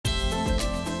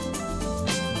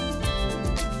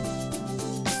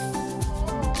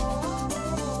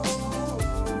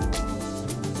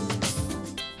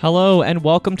Hello, and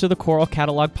welcome to the Choral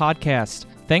Catalog Podcast.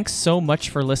 Thanks so much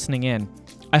for listening in.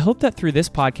 I hope that through this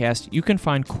podcast, you can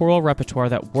find choral repertoire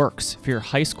that works for your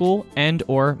high school and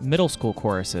or middle school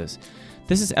choruses.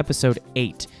 This is episode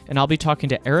 8, and I'll be talking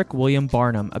to Eric William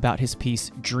Barnum about his piece,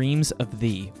 Dreams of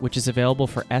Thee, which is available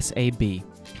for SAB.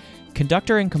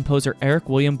 Conductor and composer Eric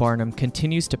William Barnum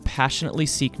continues to passionately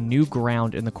seek new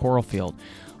ground in the choral field.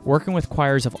 Working with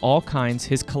choirs of all kinds,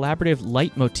 his collaborative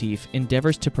leitmotif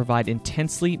endeavors to provide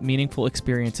intensely meaningful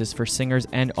experiences for singers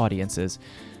and audiences.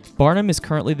 Barnum is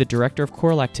currently the Director of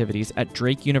Choral Activities at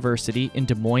Drake University in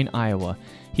Des Moines, Iowa.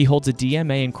 He holds a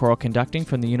DMA in Choral Conducting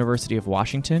from the University of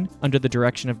Washington under the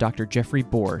direction of Dr. Jeffrey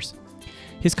Bors.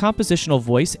 His compositional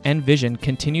voice and vision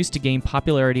continues to gain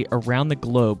popularity around the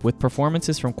globe with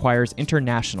performances from choirs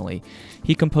internationally.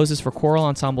 He composes for choral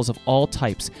ensembles of all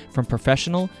types, from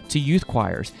professional to youth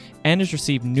choirs, and has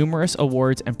received numerous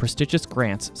awards and prestigious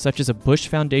grants such as a Bush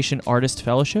Foundation Artist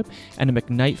Fellowship and a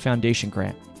McKnight Foundation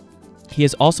grant. He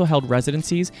has also held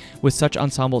residencies with such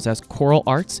ensembles as Choral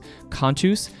Arts,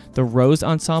 Cantus, the Rose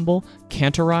Ensemble,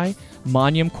 Cantorai,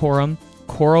 Magnum Chorum,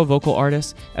 choral vocal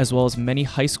artists, as well as many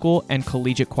high school and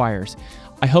collegiate choirs.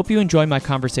 I hope you enjoy my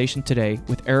conversation today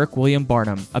with Eric William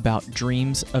Barnum about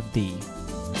Dreams of Thee.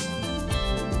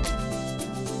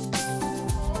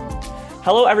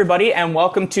 Hello, everybody, and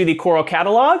welcome to the Choral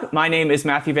Catalog. My name is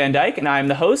Matthew Van Dyke, and I am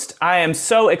the host. I am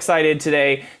so excited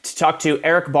today to talk to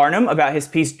Eric Barnum about his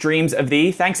piece, Dreams of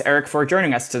Thee. Thanks, Eric, for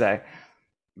joining us today.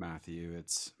 Matthew,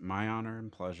 it's my honor and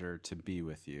pleasure to be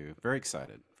with you. Very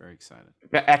excited, very excited.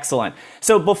 Excellent.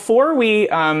 So before we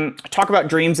talk about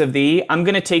Dreams of Thee, I'm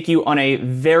going to take you on a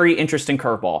very interesting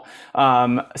curveball.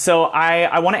 So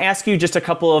I want to ask you just a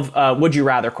couple of would you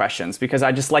rather questions, because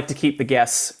I just like to keep the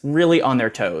guests really on their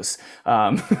toes.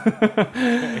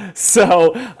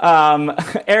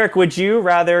 Eric, would you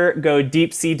rather go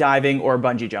deep sea diving or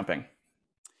bungee jumping?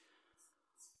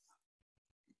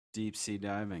 Deep sea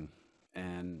diving.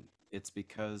 And it's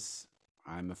because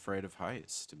I'm afraid of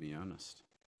heights, to be honest.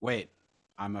 Wait,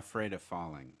 I'm afraid of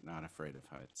falling, not afraid of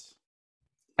heights.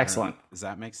 Excellent. Does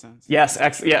that make sense? Yes,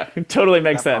 yeah, totally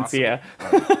makes sense. Possible? Yeah.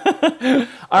 Right.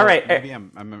 All right.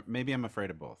 Maybe I'm afraid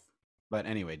of both. But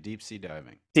anyway, deep sea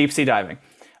diving. Deep sea diving.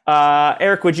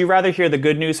 Eric, would you rather hear the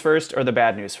good news first or the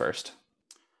bad news first?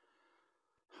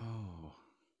 Oh,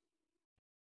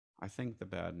 I think the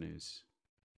bad news.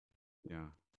 Yeah.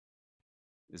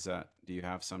 Do you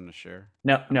have some to share?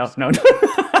 No.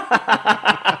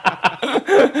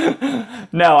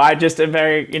 No, I just am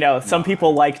very, some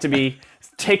people like to be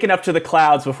taken up to the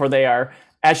clouds before they are,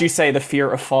 as you say, the fear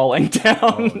of falling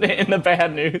down in the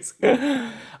bad news.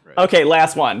 Right. Okay,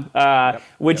 last one.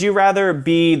 Would you rather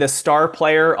be the star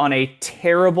player on a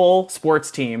terrible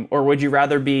sports team, or would you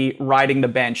rather be riding the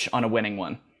bench on a winning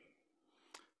one?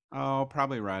 Oh,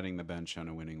 probably riding the bench on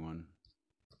a winning one,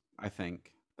 I think.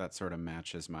 That sort of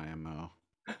matches my MO.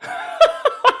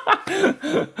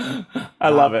 I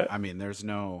love it. I mean, there's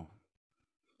no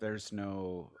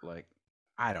like,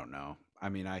 I don't know. I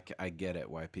mean, I get it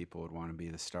why people would want to be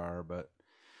the star, but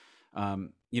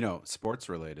sports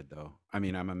related though. I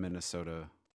mean, I'm a Minnesota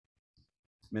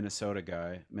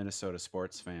guy, Minnesota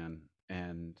sports fan,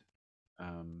 and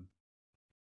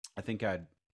I think I'd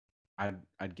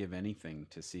give anything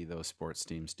to see those sports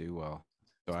teams do well.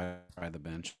 So I ride the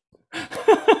bench.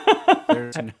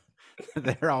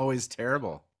 They're always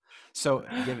terrible. So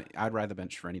I'd ride the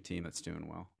bench for any team that's doing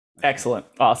well. Excellent.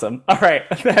 Awesome. All right.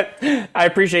 I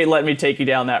appreciate letting me take you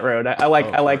down that road. I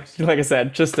like, like I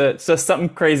said, just something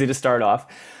crazy to start off.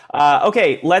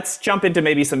 Okay, let's jump into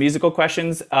maybe some musical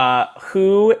questions.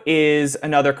 Who is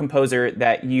another composer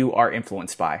that you are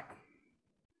influenced by?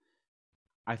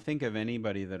 I think of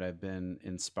anybody that I've been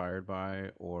inspired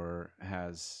by or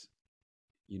has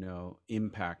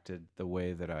impacted the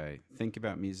way that I think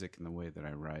about music and the way that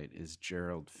I write is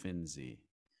Gerald Finzi.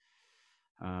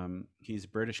 He's a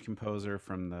British composer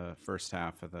from the first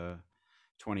half of the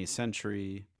 20th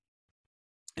century.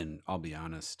 And I'll be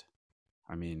honest,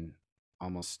 I mean,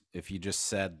 almost if you just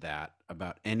said that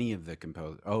about any of the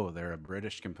composers, they're a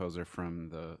British composer from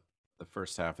the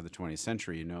first half of the 20th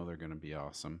century, they're going to be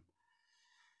awesome.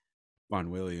 Vaughan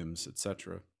Williams,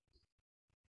 etc.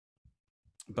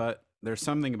 But there's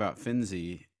something about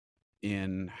Finzi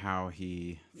in how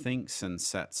he thinks and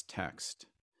sets text.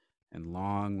 And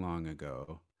long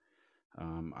ago,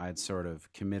 I'd sort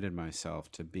of committed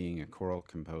myself to being a choral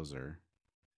composer,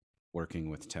 working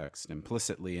with text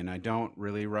implicitly, and I don't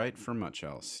really write for much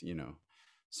else,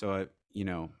 So,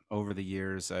 over the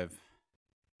years,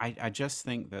 I just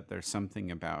think that there's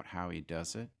something about how he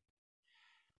does it.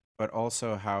 but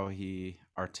also how he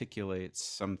articulates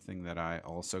something that I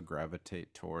also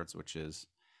gravitate towards, which is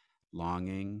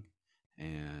longing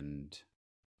and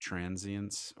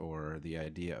transience, or the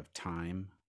idea of time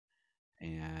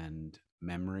and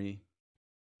memory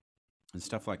and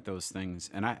stuff like those things.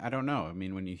 And I don't know. I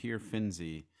mean, when you hear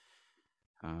Finzi,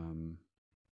 um,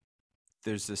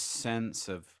 there's a sense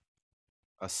of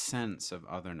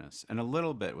otherness, and a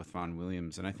little bit with Vaughan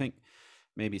Williams. And I think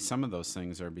maybe some of those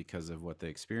things are because of what they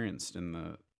experienced in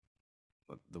the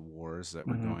wars that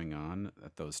were Hmm. going on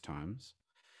at those times.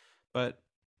 But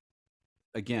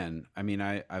again, I mean,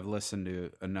 I've listened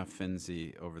to enough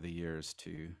Finzi over the years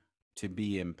to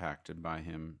be impacted by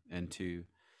him and to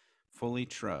fully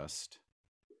trust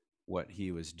what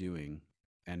he was doing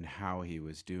and how he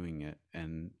was doing it,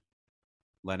 and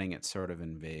letting it sort of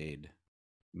invade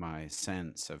my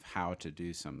sense of how to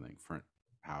do something, for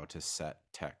how to set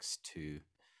text to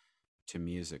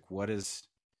music. What is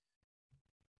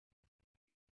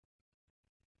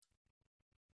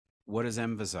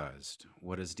emphasized,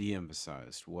 what is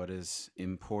de-emphasized, what is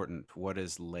important, what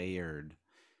is layered.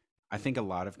 I think a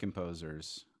lot of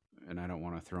composers, and I don't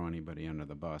want to throw anybody under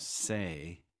the bus,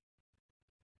 say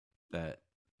that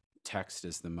text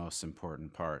is the most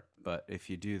important part. But if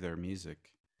you do their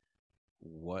music,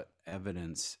 what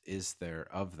evidence is there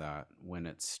of that when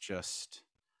it's just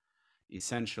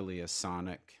essentially a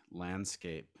sonic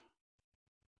landscape?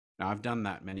 Now, I've done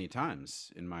that many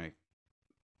times in my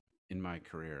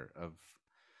career, of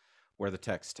where the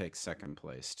text takes second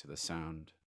place to the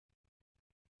sound.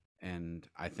 And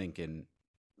I think,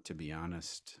 to be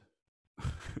honest,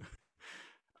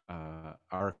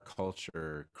 our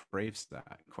culture craves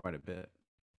that quite a bit.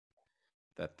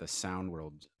 That the sound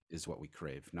world is what we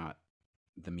crave, not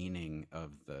the meaning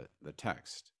of the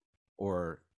text,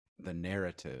 or the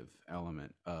narrative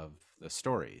element of the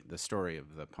story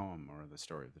of the poem, or the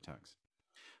story of the text.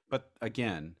 But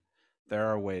again, there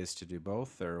are ways to do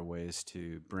both. There are ways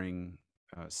to bring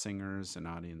singers and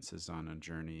audiences on a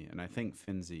journey. And I think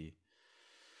Finzi,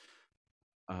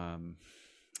 um,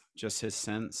 just his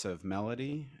sense of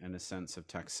melody and his sense of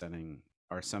text setting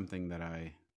are something that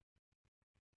I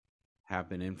have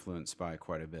been influenced by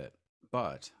quite a bit.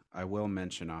 But I will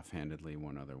mention offhandedly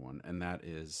one other one, and that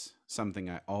is something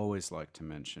I always like to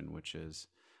mention, which is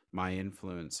my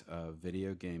influence of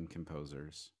video game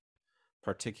composers,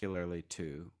 particularly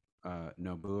two.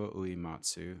 Nobuo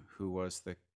Uematsu, who was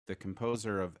the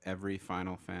composer of every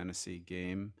Final Fantasy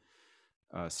game,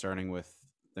 starting with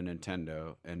the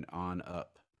Nintendo and on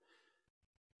up.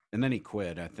 And then he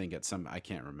quit, I think, I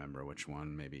can't remember which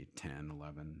one, maybe 10,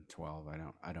 11, 12.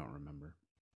 I don't remember.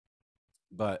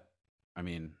 But I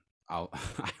mean, I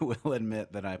will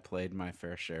admit that I played my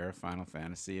fair share of Final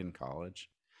Fantasy in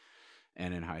college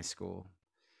and in high school.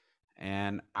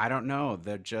 And I don't know,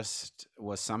 there just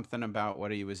was something about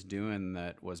what he was doing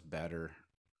that was better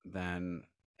than.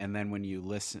 And then when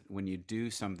you do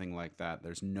something like that,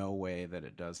 there's no way that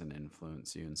it doesn't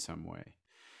influence you in some way.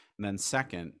 And then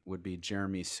second would be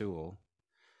Jeremy Sewell,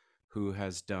 who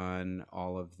has done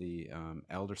all of the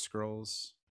Elder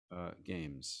Scrolls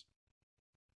games.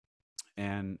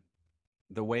 And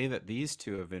the way that these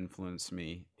two have influenced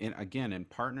me, in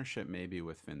partnership maybe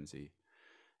with Finzi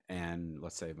and,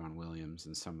 let's say, Vaughan Williams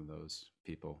and some of those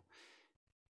people,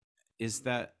 is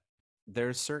that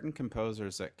there's certain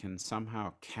composers that can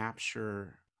somehow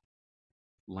capture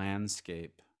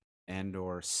landscape and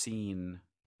or scene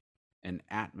and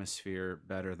atmosphere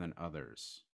better than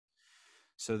others.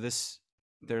 So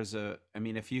I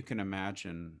mean, if you can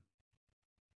imagine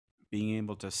being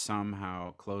able to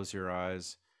somehow close your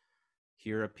eyes,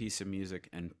 hear a piece of music,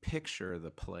 and picture the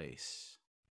place,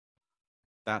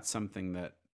 that's something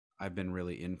that I've been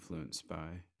really influenced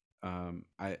by.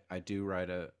 I do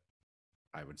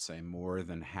I would say more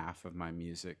than half of my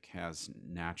music has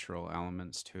natural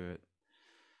elements to it.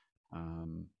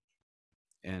 Um,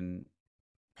 and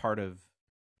part of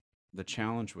the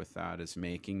challenge with that is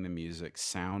making the music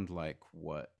sound like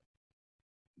what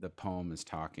the poem is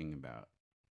talking about,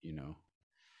 you know?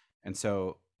 And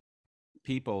so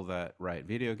people that write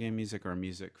video game music or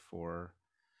music for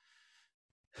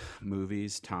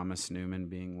movies, Thomas Newman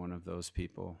being one of those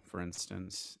people, for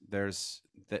instance,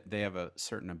 they have a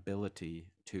certain ability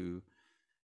to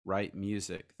write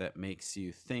music that makes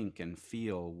you think and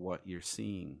feel what you're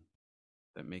seeing,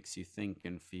 that makes you think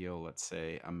and feel, let's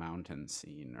say, a mountain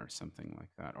scene or something like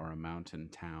that, or a mountain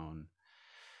town.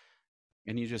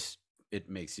 And it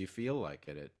makes you feel like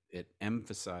it. It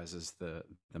emphasizes the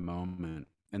moment.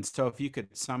 And so if you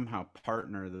could somehow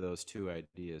partner those two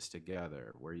ideas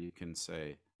together, where you can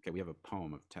say, okay, we have a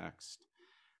poem of text,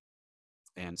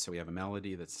 And so we have a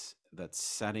melody that's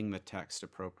setting the text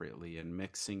appropriately and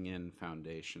mixing in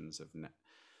foundations of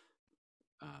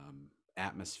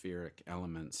atmospheric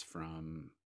elements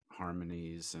from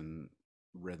harmonies and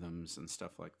rhythms and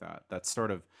stuff like that.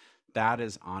 That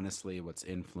is honestly what's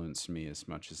influenced me as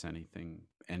much as anything,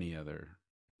 any other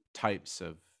types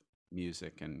of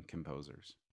music and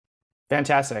composers.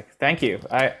 Fantastic. Thank you.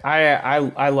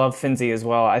 I love Finzi as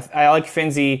well. I like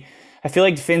Finzi. I feel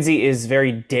like Finzi is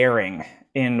very daring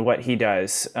in what he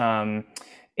does,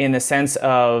 in the sense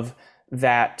of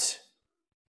that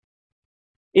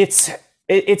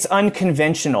it's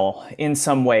unconventional in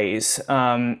some ways.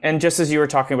 And just as you were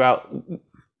talking about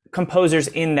composers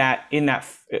in that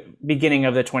beginning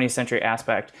of the 20th century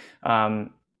aspect, I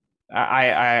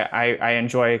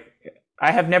enjoy.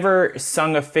 I have never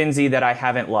sung a Finzi that I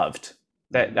haven't loved,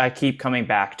 that I keep coming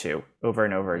back to over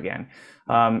and over again.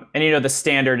 And the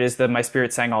standard is the My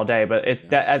Spirit Sang All Day, but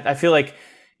I feel like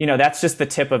that's just the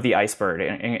tip of the iceberg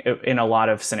in a lot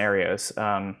of scenarios.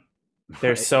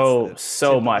 There's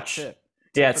so much.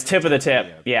 Yeah, it's tip of the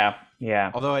tip.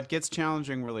 Yeah. Although it gets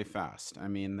challenging really fast. I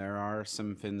mean, there are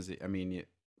some Finzi. I mean,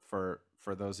 for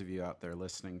those of you out there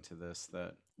listening to this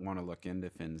that want to look into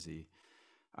Finzi,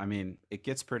 I mean, it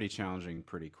gets pretty challenging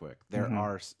pretty quick. There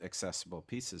are accessible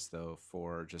pieces, though,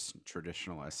 for just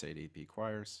traditional SADP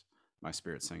choirs. My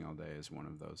Spirit Sang All Day is one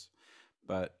of those.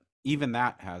 But even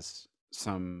that has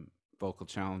some vocal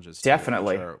challenges.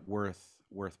 Definitely. Which are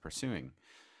worth pursuing.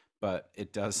 But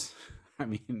it does, I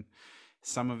mean,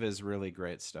 some of his really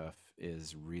great stuff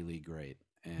is really great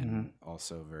and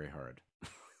also very hard.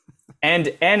 And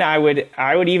I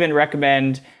would even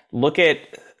recommend look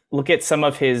at some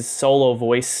of his solo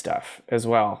voice stuff as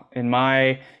well. In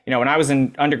my, when I was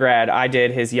in undergrad, I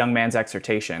did his Young Man's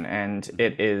Exhortation, and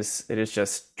it is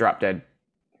just drop dead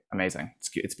amazing.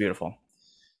 It's beautiful.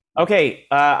 Okay,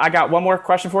 I got one more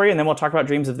question for you, and then we'll talk about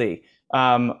Dreams of Thee.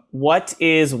 What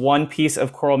is one piece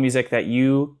of choral music that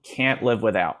you can't live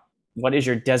without? What is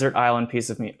your desert island piece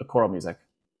of choral music?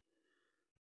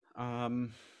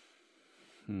 One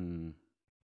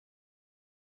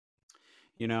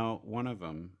of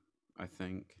them, I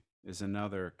think, is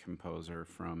another composer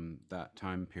from that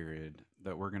time period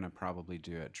that we're going to probably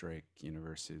do at Drake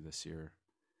University this year,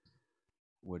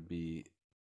 would be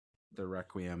the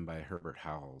Requiem by Herbert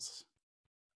Howells.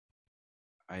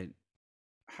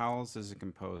 Howells is a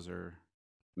composer,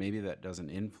 maybe that doesn't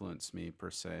influence me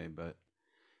per se, but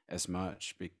as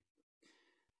much,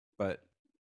 but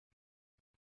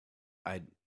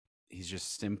he's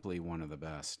just simply one of the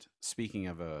best. Speaking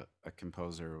of a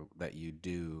composer that you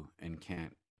do and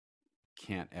can't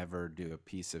ever do a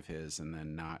piece of his and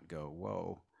then not go,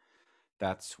 whoa,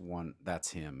 that's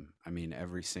him. I mean,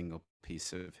 every single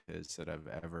piece of his that I've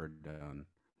ever done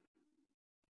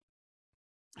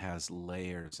has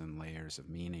layers and layers of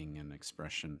meaning and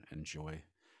expression and joy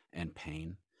and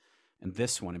pain. And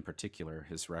this one in particular,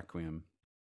 his Requiem,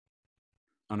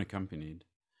 unaccompanied,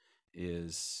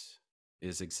 is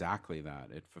exactly that.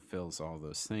 It fulfills all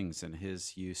those things. And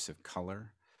his use of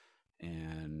color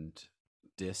and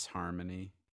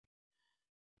disharmony,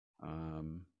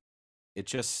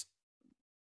 it's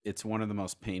one of the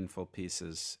most painful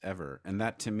pieces ever. And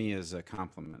that to me is a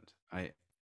compliment.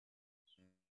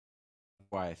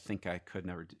 Why I think I could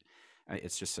never do,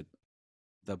 it's just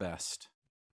the best.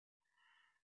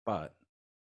 But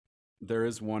there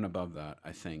is one above that,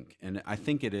 I think. And I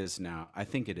think it is now. I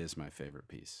think it is my favorite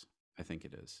piece. I think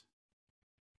it is.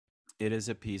 It is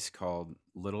a piece called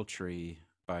Little Tree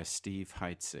by Steve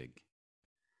Heitzig.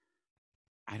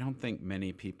 I don't think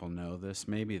many people know this.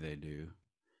 Maybe they do.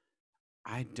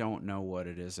 I don't know what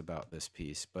it is about this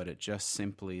piece, but it just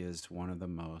simply is one of the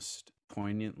most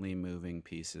poignantly moving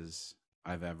pieces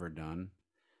I've ever done.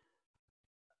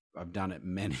 I've done it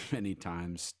many, many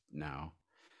times now.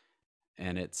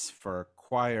 And it's for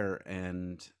choir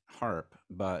and harp,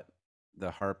 but the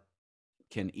harp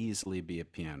can easily be a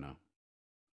piano.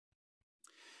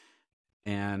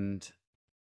 And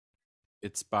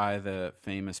it's by the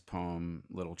famous poem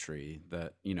Little Tree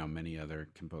that, many other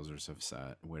composers have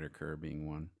said, Whitaker being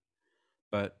one.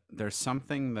 But there's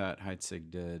something that Heitzig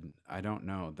did, I don't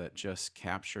know, that just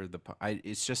captured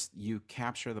it's just, you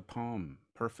capture the poem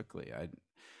perfectly.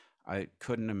 I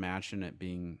couldn't imagine it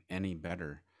being any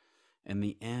better. And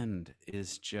the end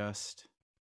is just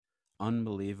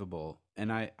unbelievable.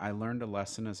 And I learned a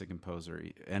lesson as a composer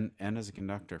and as a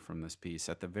conductor from this piece.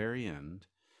 At the very end,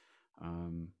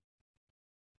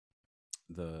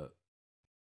 the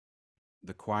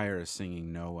choir is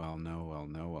singing Noel, Noel,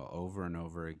 Noel over and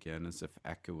over again, as if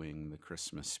echoing the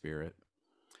Christmas spirit.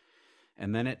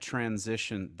 And then it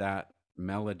transitioned, that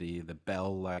melody, the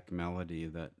bell-like melody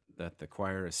that the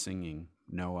choir is singing,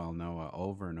 Noel, Noah,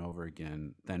 over and over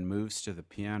again, then moves to the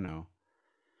piano,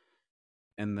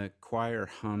 and the choir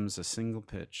hums a single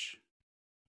pitch.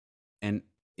 And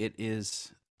it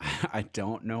is, I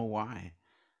don't know why,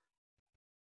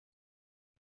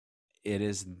 it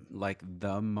is like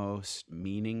the most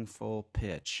meaningful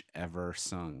pitch ever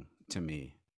sung to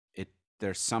me.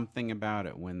 There's something about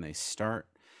it when you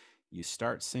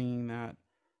start singing that,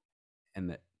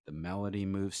 and the melody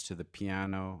moves to the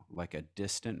piano like a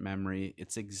distant memory.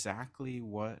 It's exactly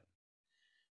what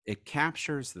it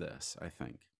captures this, I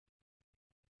think.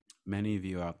 Many of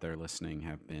you out there listening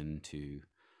have been to,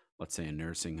 let's say, a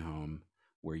nursing home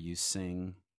where you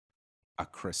sing a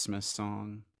Christmas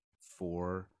song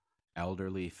for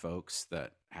elderly folks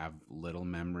that have little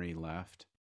memory left.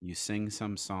 You sing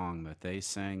some song that they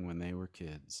sang when they were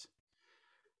kids,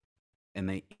 and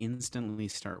they instantly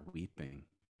start weeping.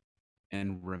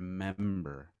 And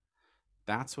remember,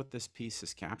 that's what this piece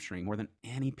is capturing more than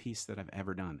any piece that I've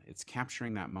ever done. It's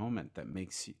capturing that moment that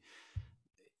makes you,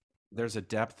 there's a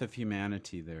depth of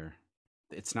humanity there.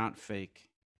 It's not fake.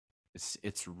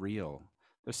 It's real.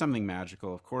 There's something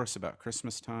magical, of course, about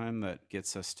Christmas time that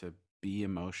gets us to be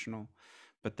emotional,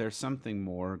 but there's something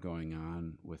more going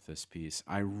on with this piece.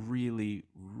 I really,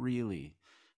 really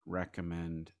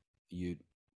recommend you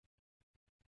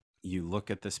look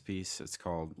at this piece. It's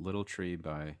called Little Tree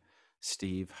by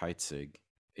Steve Heitzig,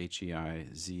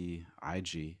 Heizig,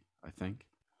 I think.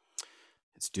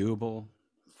 It's doable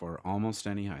for almost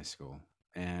any high school.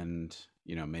 And,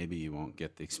 maybe you won't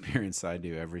get the experience I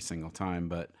do every single time,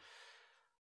 but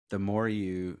the more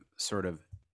you sort of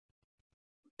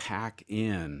pack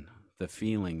in the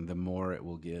feeling, the more it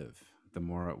will give,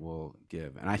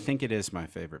 And I think it is my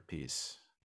favorite piece.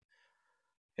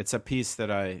 It's a piece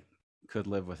that I could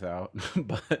live without,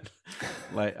 but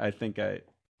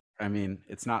I mean,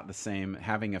 it's not the same.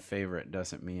 Having a favorite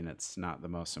doesn't mean it's not the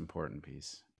most important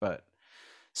piece. But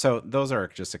so those are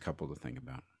just a couple to think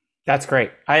about. That's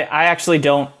great. I actually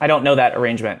don't know that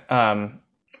arrangement.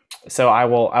 So I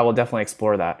will definitely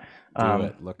explore that. Do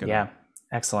it. Look it up. Yeah.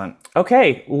 Excellent.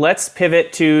 Okay, let's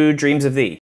pivot to Dreams of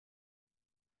Thee.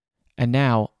 And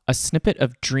now, a snippet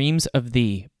of Dreams of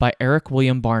Thee by Eric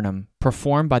William Barnum,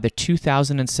 performed by the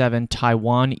 2007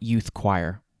 Taiwan Youth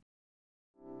Choir.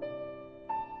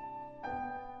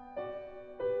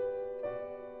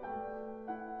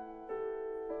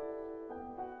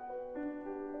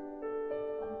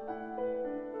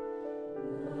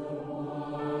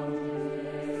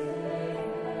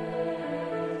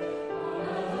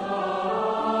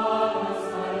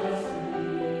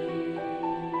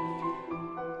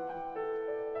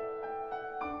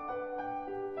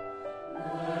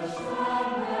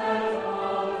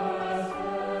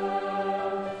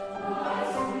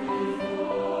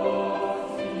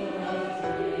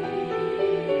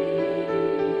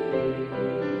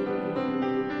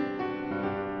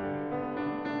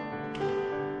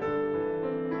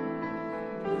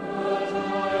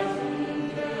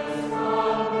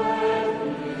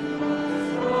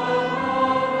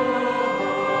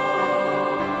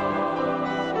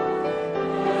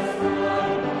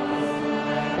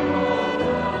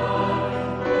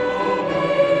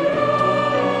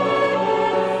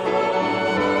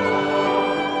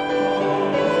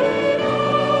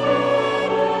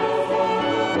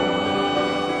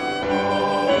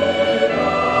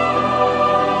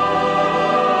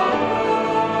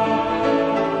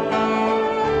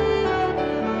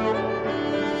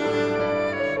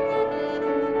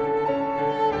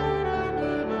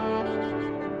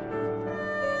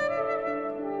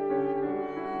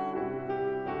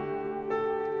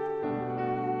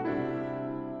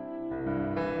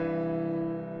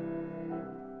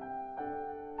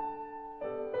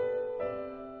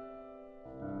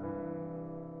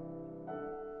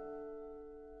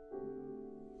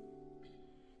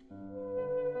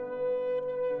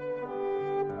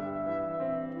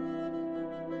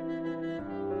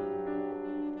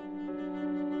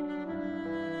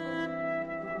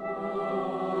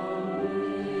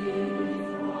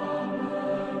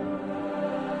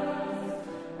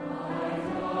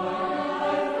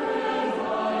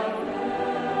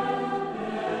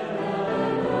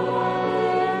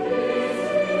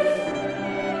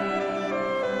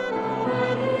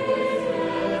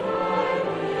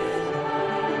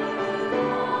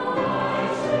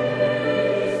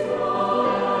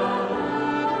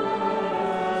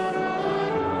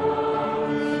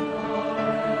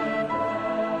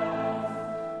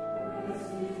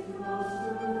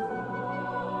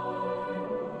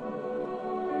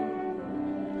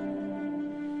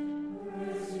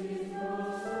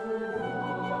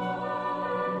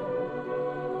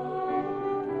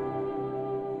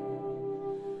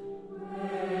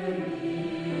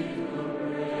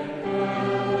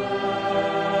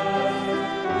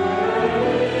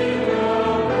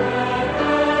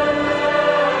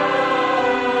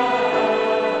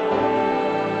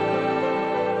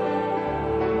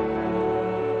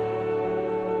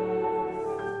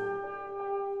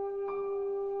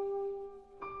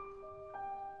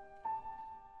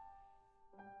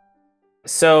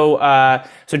 So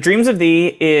Dreams of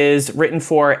Thee is written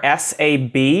for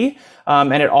SAB,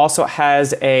 and it also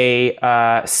has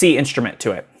a C instrument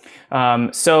to it.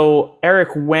 So Eric,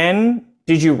 when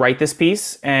did you write this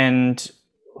piece, and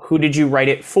who did you write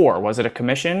it for? Was it a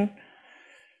commission?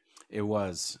 It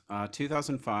was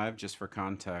 2005. Just for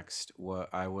context,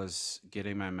 I was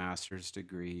getting my master's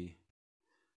degree.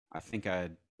 I think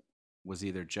I was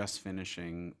either just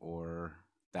finishing or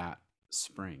that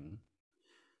spring,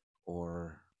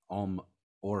 or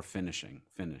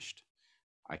finished.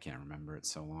 I can't remember,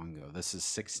 it's so long ago. This is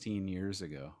 16 years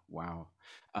ago. Wow.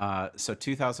 So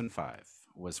 2005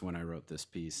 was when I wrote this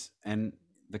piece, and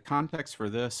the context for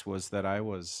this was that I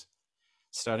was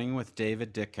studying with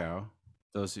David Dickau.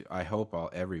 I hope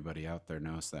everybody out there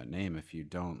knows that name. If you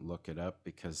don't, look it up,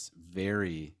 because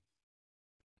very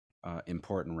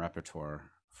important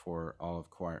repertoire for all of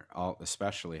choir,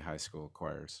 especially high school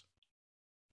choirs.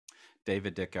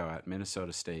 David Dickau at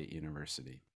Minnesota State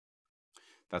University.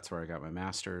 That's where I got my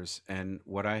master's. And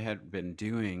what I had been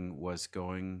doing was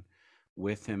going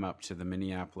with him up to the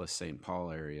Minneapolis-St.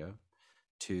 Paul area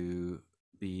to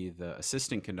be the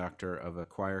assistant conductor of a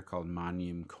choir called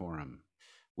Magnum Chorum,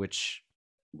 which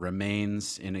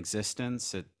remains in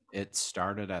existence. It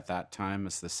started at that time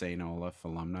as the St. Olaf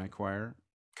Alumni Choir,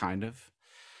 kind of.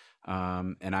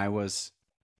 And I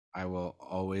will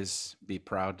always be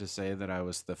proud to say that I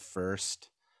was the first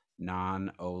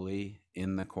non-Oli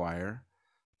in the choir.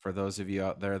 For those of you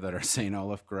out there that are St.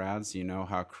 Olaf grads, you know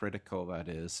how critical that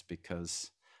is,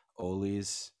 because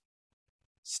Olis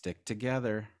stick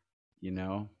together,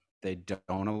 they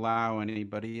don't allow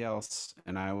anybody else.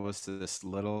 And I was this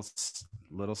little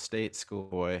state school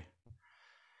boy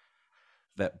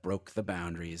that broke the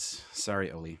boundaries.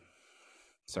 Sorry, Oli.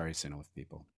 Sorry, St. Olaf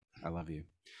people. I love you.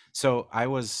 So I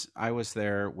was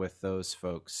there with those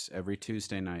folks every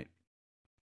Tuesday night.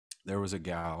 There was a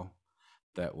gal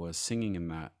that was singing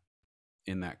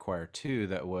in that choir too,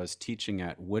 that was teaching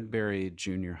at Woodbury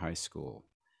Junior High School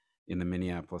in the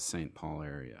Minneapolis-St. Paul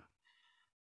area.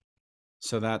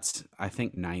 So that's, I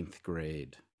think, 9th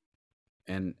grade.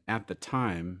 And at the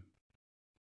time,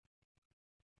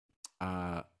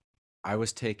 I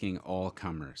was taking all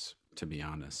comers, to be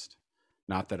honest.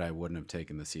 Not that I wouldn't have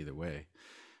taken this either way,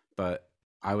 but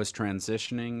I was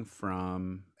transitioning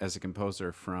as a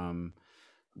composer, from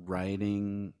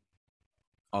writing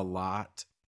a lot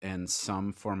and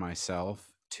some for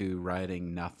myself to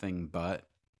writing nothing but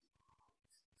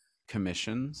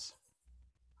commissions,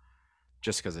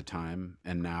 just because of time.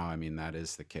 And now, I mean, that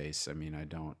is the case. I mean, I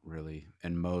don't really,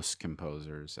 and most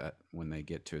composers when they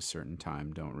get to a certain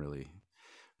time, don't really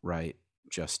write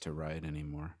just to write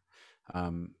anymore.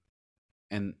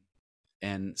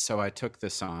 And so I took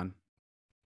this on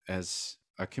as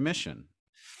a commission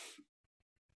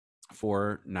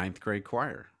for 9th grade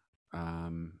choir.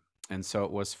 And so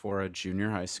it was for a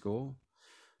junior high school.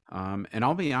 And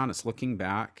I'll be honest, looking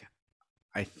back,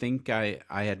 I think I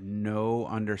had no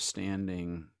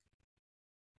understanding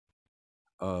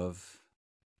of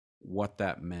what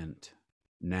that meant.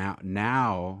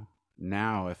 Now,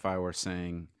 if I were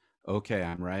saying, okay,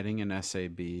 I'm writing an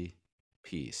SAB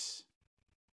piece,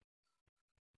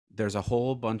 there's a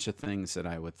whole bunch of things that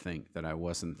I would think that I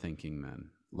wasn't thinking then.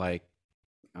 Like,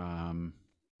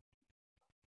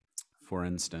 for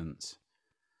instance,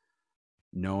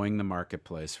 knowing the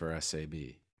marketplace for SAB,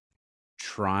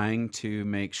 trying to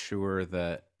make sure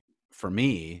that,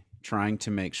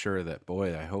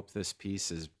 boy, I hope this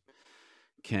piece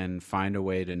can find a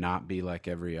way to not be like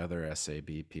every other SAB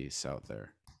piece out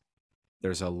there.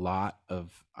 There's a lot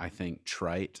of, I think,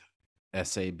 trite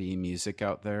SAB music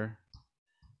out there.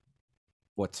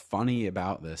 What's funny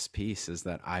about this piece is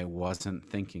that I wasn't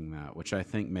thinking that, which I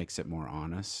think makes it more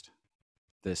honest.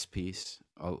 This piece,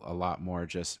 a lot more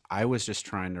I was just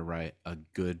trying to write a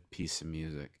good piece of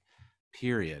music,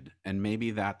 period. And maybe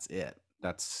that's it.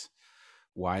 That's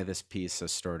why this piece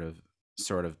has sort of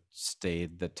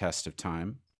stayed the test of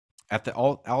time.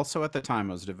 Also at the time,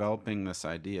 I was developing this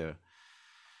idea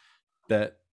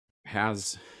that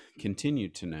has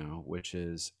continued to now, which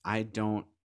is I don't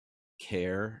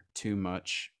care too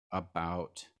much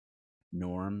about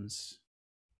norms.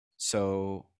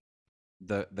 So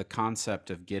the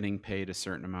concept of getting paid a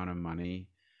certain amount of money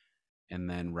and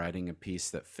then writing a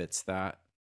piece that fits that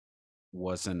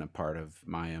wasn't a part of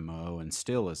my MO, and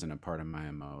still isn't a part of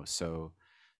my MO. So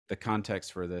the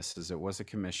context for this is it was a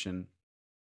commission,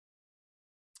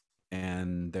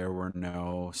 and there were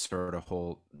no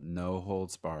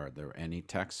holds barred. There were any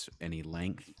text, any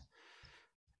length.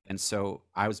 And so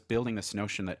I was building this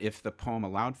notion that if the poem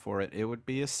allowed for it, it would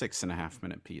be a 6.5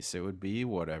 minute piece. It would be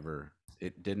whatever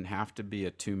It didn't have to be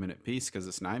a 2-minute piece because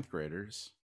it's ninth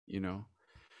graders, you know.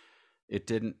 It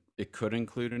could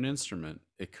include an instrument.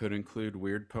 It could include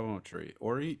weird poetry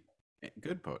or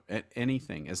good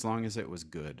anything, as long as it was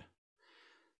good.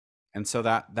 And so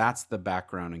that's the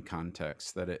background and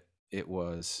context, that it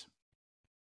was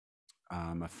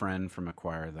a friend from a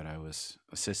choir that I was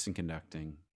assistant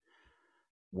conducting,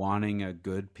 wanting a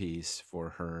good piece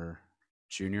for her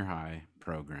junior high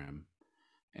program,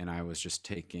 and I was just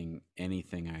taking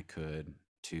anything I could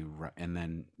and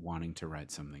then wanting to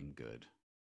write something good.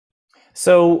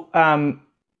 So,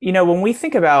 when we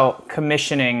think about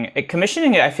commissioning,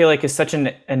 I feel like is such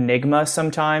an enigma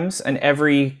sometimes, and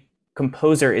every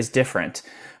composer is different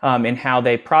in how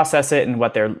they process it and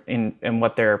what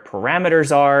their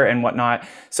parameters are and whatnot.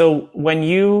 So, when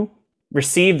you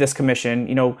received this commission,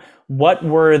 what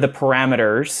were the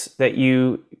parameters that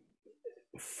you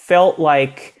felt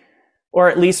like, or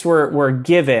at least were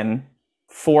given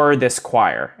for this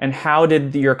choir, and how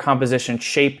did your composition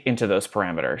shape into those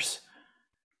parameters?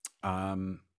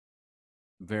 I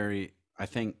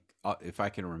think, if I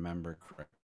can remember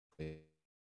correctly,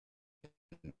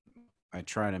 I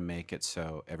try to make it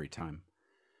so every time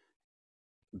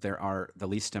there are the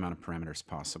least amount of parameters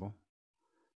possible.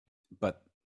 But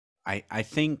I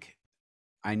think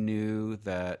I knew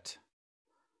that,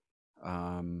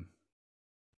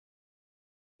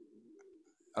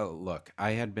 look,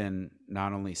 I had been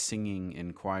not only singing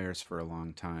in choirs for a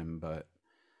long time, but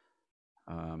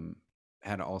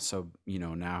had also,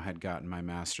 now had gotten my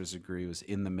master's degree, was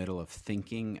in the middle of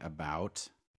thinking about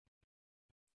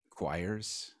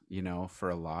choirs, for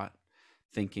a lot,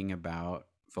 thinking about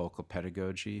vocal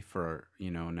pedagogy for,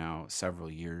 now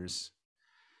several years.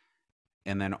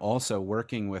 And then also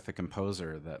working with a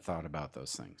composer that thought about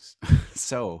those things.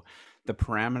 So the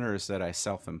parameters that I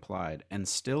self-implied and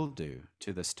still do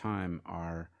to this time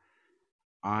are,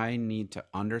 I need to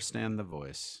understand the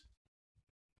voice,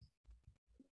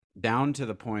 down to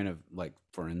the point of, like,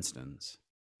 for instance,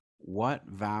 what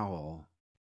vowel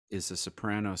is the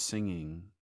soprano singing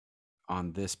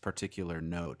on this particular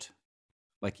note?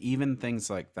 Like, even things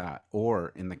like that.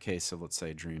 Or in the case of, let's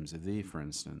say, Dreams of Thee, for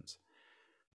instance,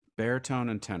 baritone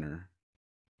and tenor,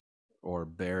 or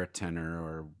baritone,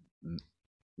 or,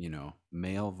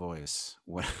 male voice,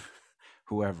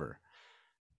 whoever,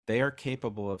 they are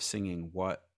capable of singing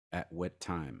what at what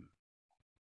time.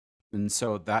 And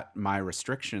so that my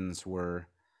restrictions were,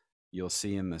 you'll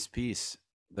see in this piece,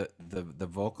 the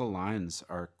vocal lines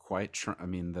are quite,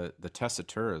 the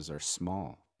tessituras are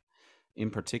small,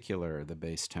 in particular the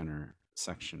bass tenor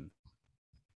section.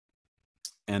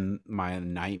 And my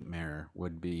nightmare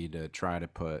would be to try to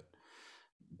put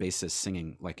bassists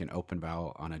singing like an open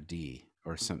vowel on a D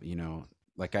or something,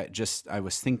 like I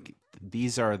was thinking,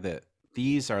 these are the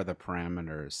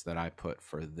parameters that I put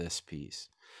for this piece.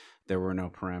 There were no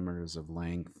parameters of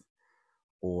length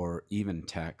or even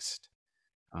text.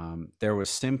 There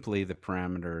was simply the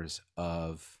parameters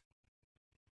of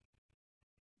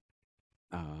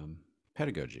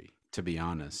pedagogy, to be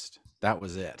honest. That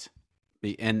was it.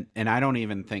 And I don't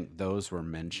even think those were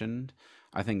mentioned.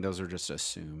 I think those are just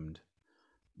assumed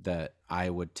that I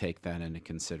would take that into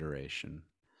consideration.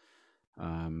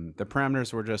 The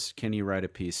parameters were just, can you write a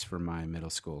piece for my middle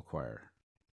school choir?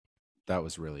 That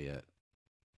was really it.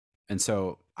 And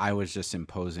so I was just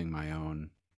imposing my own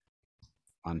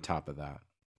on top of that.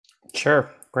 Sure.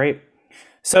 Great.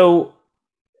 So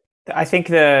I think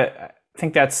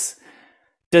is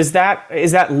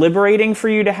that liberating for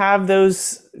you to have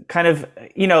those kind of,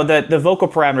 the vocal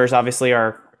parameters obviously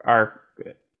are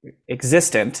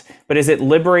existent, but is it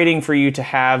liberating for you to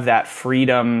have that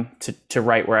freedom to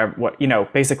write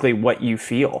basically what you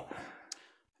feel?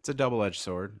 It's a double-edged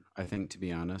sword, I think, to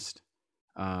be honest.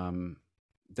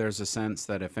 There's a sense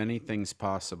that if anything's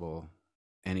possible,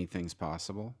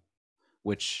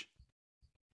 which,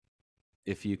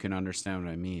 if you can understand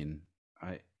what I mean,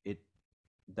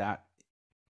 that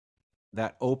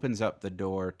opens up the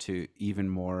door to even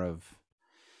more of,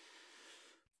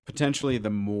 potentially, the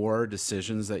more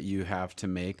decisions that you have to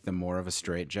make, the more of a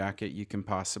straitjacket you can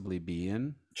possibly be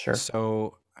in. Sure.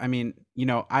 So,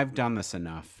 I've done this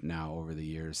enough now over the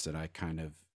years that I kind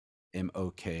of am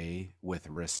okay with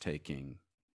risk-taking.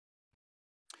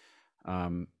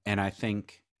 And I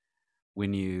think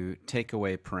when you take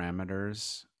away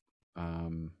parameters,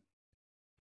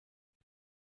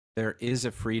 there is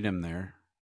a freedom there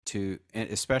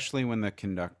especially when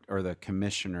the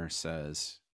commissioner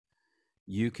says,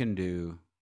 you can do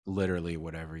literally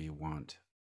whatever you want.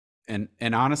 And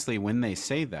honestly, when they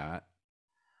say that,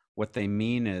 what they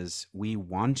mean is, we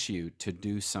want you to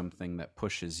do something that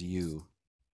pushes you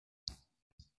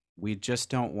We just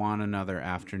don't want another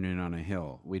afternoon on a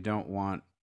hill. We don't want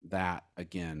that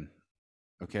again.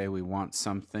 Okay, we want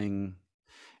something.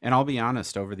 And I'll be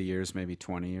honest, over the years, maybe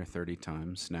 20 or 30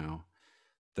 times now,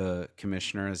 the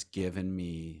commissioner has given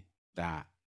me that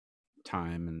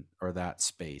time and or that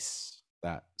space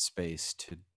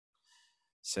to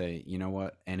say, you know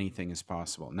what, anything is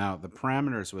possible. Now, the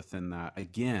parameters within that,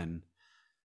 again,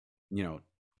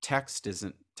 text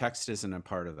isn't a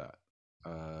part of that.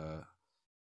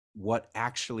 What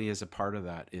actually is a part of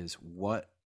that is what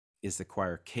is the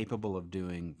choir capable of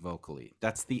doing vocally.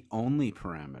 That's the only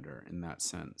parameter in that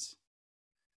sense.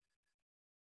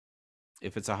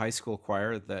 If it's a high school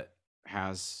choir that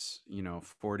has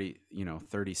 40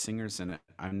 30 singers in it,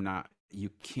 you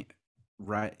can't,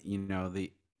 right,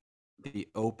 the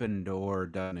open door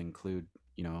doesn't include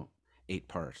 8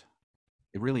 part.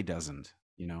 It really doesn't.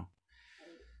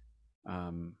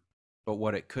 But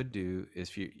what it could do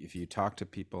is if you talk to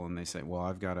people and they say, well,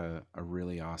 I've got a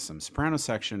really awesome soprano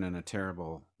section and a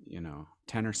terrible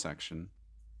tenor section,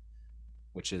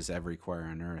 which is every choir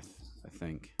on earth, I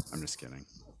think. I'm just kidding.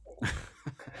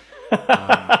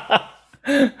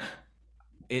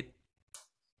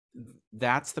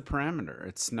 That's the parameter.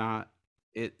 It's not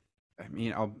it. I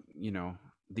mean,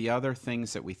 the other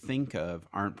things that we think of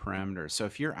aren't parameters. So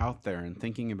if you're out there and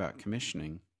thinking about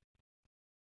commissioning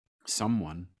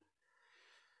someone,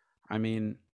 I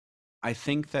mean, I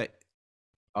think that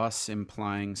us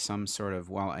implying some sort of,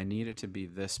 well, I need it to be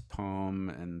this poem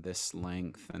and this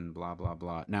length and blah, blah,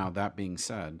 blah. Now, that being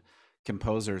said,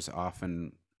 composers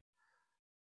often,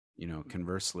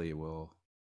 conversely will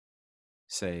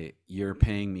say, you're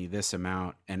paying me this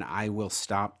amount and I will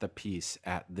stop the piece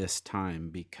at this time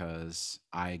because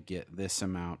I get this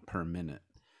amount per minute.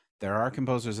 There are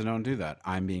composers that don't do that.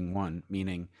 I'm being one,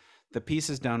 meaning the piece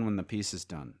is done when the piece is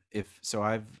done.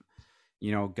 I've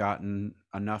gotten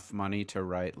enough money to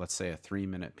write, let's say, a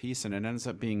 3-minute piece, and it ends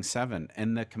up being 7.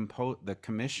 And the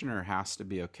commissioner has to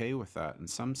be okay with that in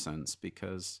some sense,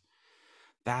 because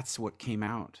that's what came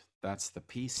out. That's the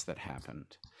piece that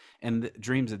happened. And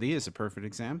Dreams of Thee is a perfect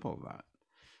example of that.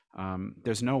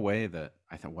 There's no way that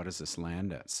I thought, what does this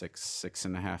land at?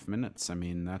 6.5 minutes. I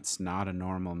mean, that's not a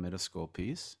normal middle school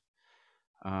piece.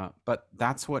 But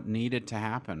that's what needed to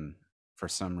happen for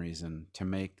some reason to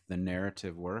make the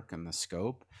narrative work and the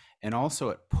scope. And also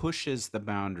it pushes the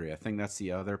boundary. I think that's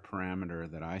the other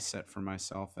parameter that I set for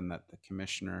myself, and that the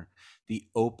commissioner, the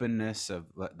openness of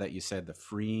that you said, the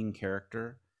freeing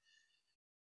character.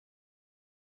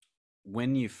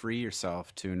 When you free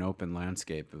yourself to an open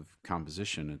landscape of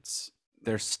composition,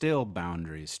 there's still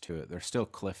boundaries to it. There's still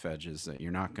cliff edges that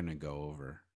you're not going to go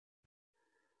over.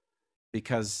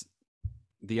 Because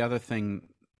the other thing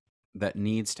that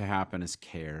needs to happen is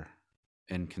care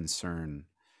and concern.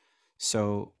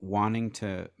 So wanting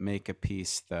to make a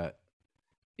piece that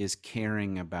is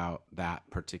caring about that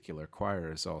particular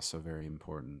choir is also very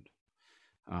important.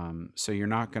 So you're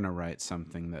not going to write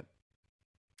something that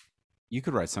you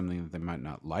could write something that they might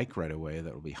not like right away,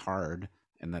 that will be hard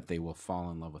and that they will fall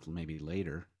in love with maybe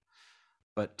later.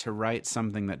 But to write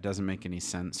something that doesn't make any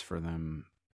sense for them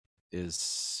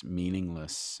is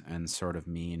meaningless and sort of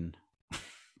mean,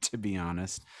 to be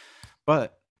honest.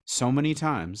 But so many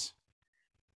times,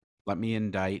 let me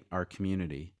indict our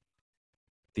community,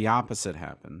 the opposite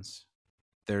happens.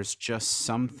 There's just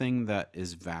something that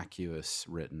is vacuous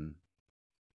written,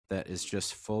 that is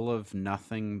just full of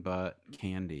nothing but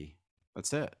candy.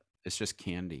 That's it. It's just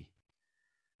candy.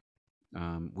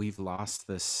 We've lost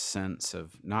this sense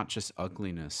of not just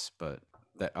ugliness, but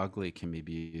that ugly can be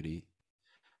beauty,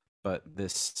 but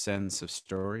this sense of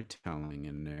storytelling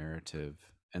and narrative,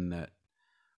 and that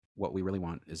what we really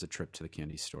want is a trip to the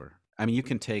candy store. I mean, you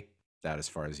can take that as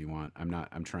far as you want.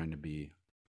 I'm trying to be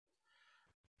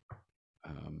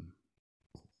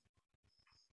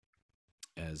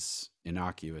as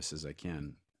innocuous as I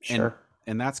can. Sure.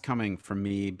 And that's coming from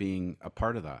me being a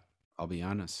part of that. I'll be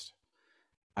honest.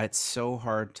 It's so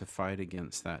hard to fight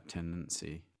against that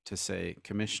tendency to say,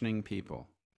 commissioning people,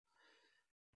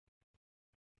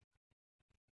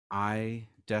 I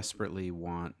desperately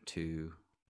want to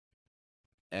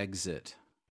exit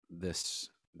this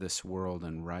world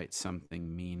and write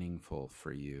something meaningful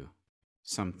for you,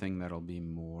 something that'll be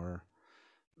more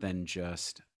than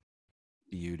just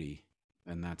beauty,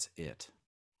 and that's it.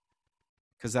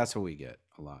 Because that's what we get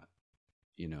a lot,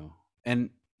 And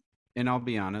I'll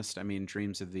be honest, I mean,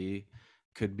 Dreams of Thee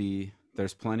could be,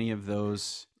 there's plenty of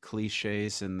those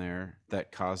cliches in there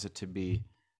that cause it to be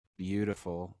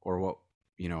beautiful, or what,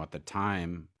 at the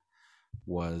time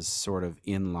was sort of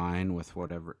in line with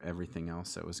everything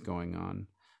else that was going on.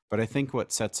 But I think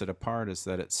what sets it apart is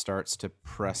that it starts to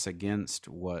press against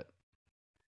what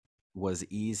was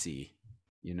easy,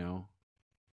 you know,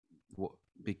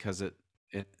 because it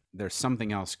there's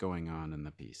something else going on in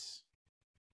the piece,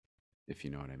 if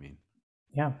you know what I mean.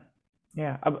 Yeah.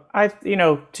 Yeah.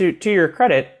 To your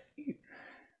credit,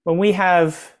 when we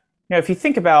have, if you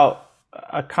think about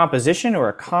a composition or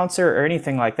a concert or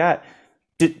anything like that,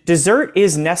 dessert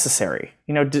is necessary.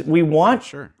 We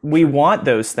want we want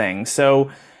those things.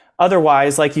 So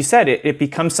otherwise, like you said, it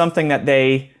becomes something that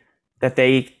they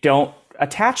don't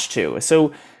attach to.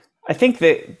 So I think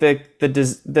that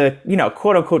the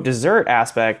quote unquote dessert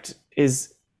aspect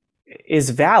is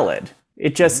valid.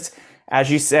 It just,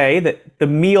 as you say, that the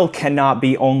meal cannot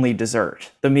be only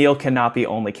dessert. The meal cannot be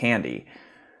only candy.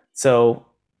 So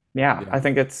yeah, I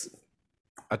think it's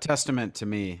a testament to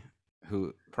me,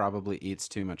 who probably eats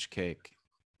too much cake.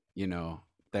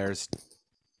 There's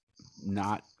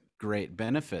not great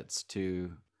benefits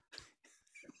to.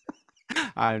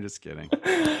 I'm just kidding.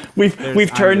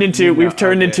 We've turned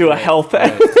into a health.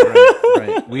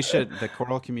 Right. The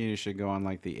choral community should go on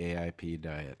like the AIP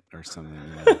diet or something,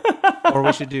 or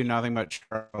we should do nothing but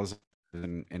Charles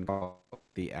and call it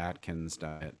the Atkins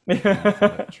diet.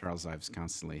 Charles Ives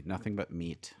constantly nothing but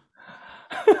meat.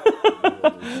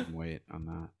 Lose some weight on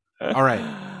that. All right,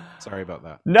 sorry about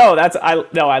that. No,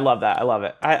 I love that. I love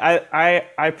it. I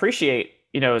appreciate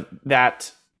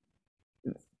that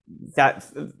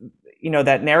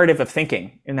that narrative of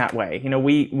thinking in that way.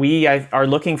 We are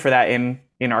looking for that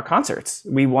in our concerts.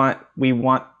 We want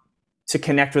to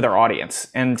connect with our audience,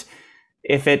 and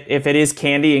if it is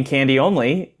candy and candy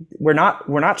only, we're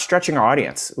not stretching our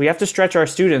audience. We have to stretch our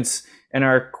students and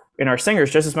our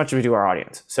singers just as much as we do our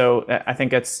audience. So I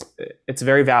think it's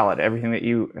very valid, everything that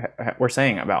you were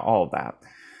saying about all of that.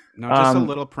 Now, just a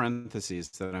little parentheses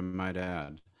that I might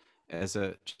add, as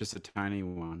just a tiny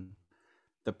one.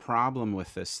 The problem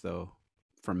with this, though,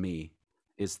 for me,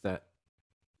 is that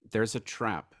there's a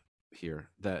trap here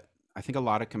that I think a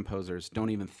lot of composers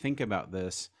don't even think about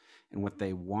this, and what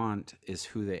they want is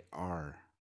who they are.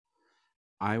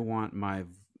 I want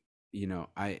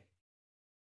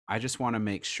I just want to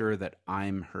make sure that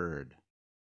I'm heard,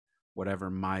 whatever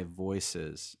my voice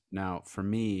is. Now, for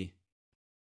me,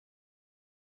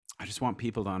 I just want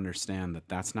people to understand that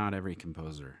that's not every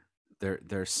composer.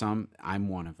 There's some, I'm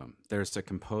one of them. There's a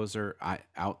composer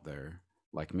out there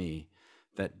like me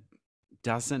that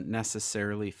doesn't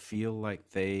necessarily feel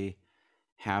like they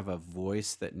have a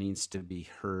voice that needs to be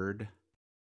heard,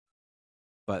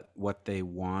 but what they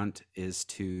want is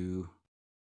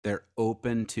they're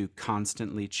open to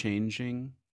constantly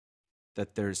changing,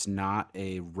 that there's not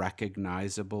a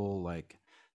recognizable, like,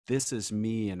 this is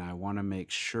me and I want to make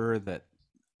sure that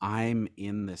I'm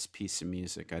in this piece of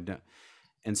music.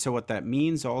 And so what that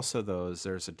means also, though, is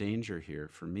there's a danger here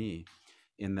for me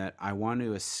in that I want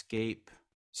to escape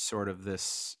sort of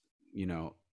this,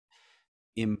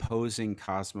 imposing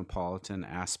cosmopolitan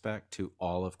aspect to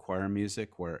all of choir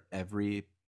music, where every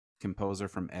composer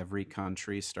from every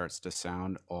country starts to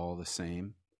sound all the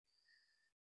same.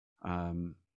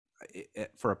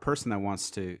 For a person that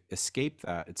wants to escape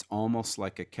that, it's almost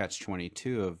like a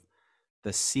catch-22 of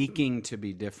the seeking to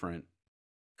be different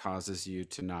causes you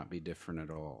to not be different at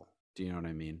all. Do you know what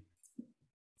I mean?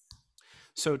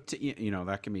 So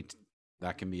that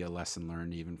can be a lesson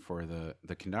learned even for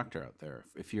the conductor out there.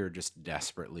 If you're just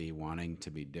desperately wanting to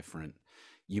be different,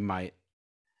 you might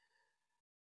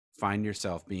find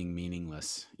yourself being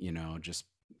meaningless, just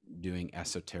doing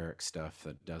esoteric stuff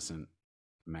that doesn't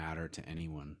matter to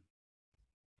anyone.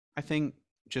 I think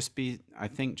just be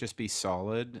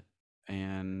solid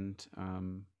and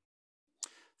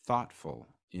thoughtful.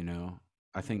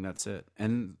 I think that's it.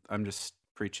 And I'm just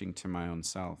preaching to my own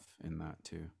self in that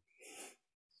too.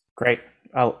 Great.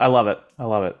 I love it. I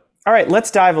love it. All right,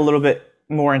 let's dive a little bit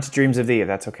more into Dreams of Thee, if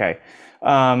that's okay.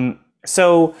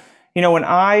 So, when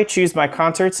I choose my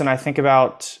concerts and I think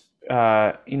about,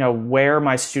 where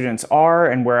my students are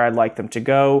and where I'd like them to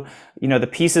go, the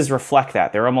pieces reflect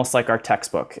that. They're almost like our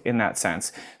textbook in that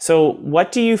sense. So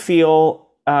what do you feel,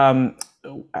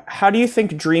 how do you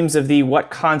think Dreams of Thee, what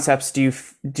concepts do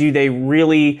they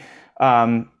really,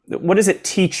 what does it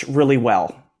teach really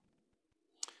well?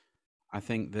 I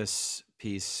think this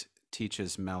piece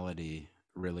teaches melody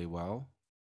really well,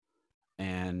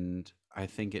 and I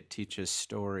think it teaches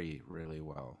story really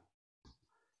well.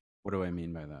 What do I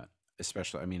mean by that?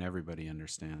 Especially, everybody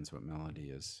understands what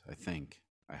melody is,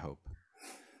 I hope.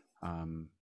 And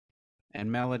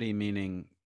melody meaning,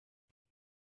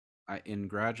 in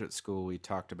graduate school, we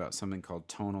talked about something called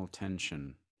tonal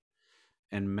tension.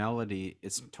 and melody,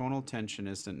 its tonal tension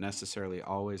isn't necessarily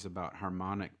always about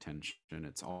harmonic tension.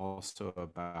 It's also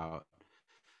about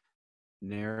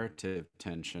narrative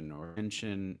tension, or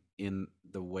tension in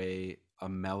the way a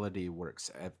melody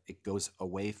works. It goes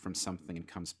away from something and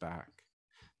comes back.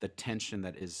 The tension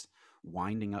that is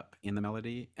winding up in the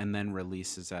melody and then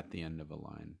releases at the end of a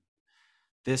line.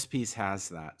 This piece has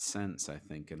that sense, I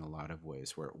think, in a lot of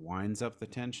ways, where it winds up the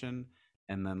tension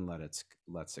and then lets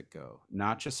it go.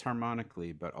 Not just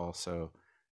harmonically, but also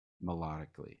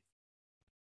melodically.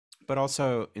 But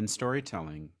also in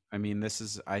storytelling. I mean, this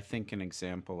is, I think, an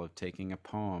example of taking a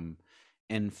poem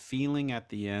and feeling at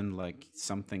the end like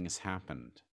something has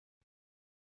happened.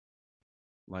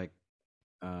 Like,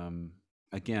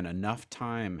 again, enough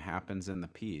time happens in the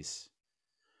piece,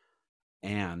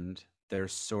 and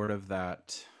there's sort of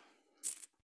that,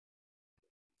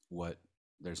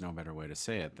 there's no better way to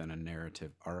say it than a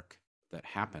narrative arc that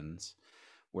happens,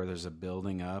 where there's a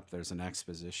building up, there's an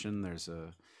exposition, there's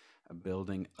a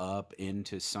building up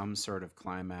into some sort of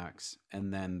climax,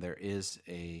 and then there is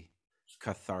a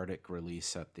cathartic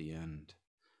release at the end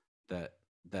that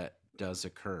does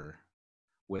occur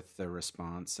with the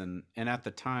response. And at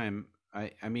the time,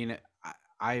 I mean,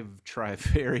 I've tried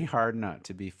very hard not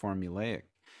to be formulaic,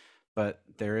 but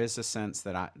there is a sense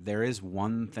that there is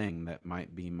one thing that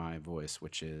might be my voice,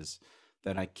 which is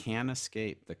that I can't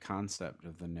escape the concept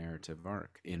of the narrative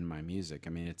arc in my music. I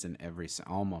mean, it's in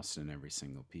almost in every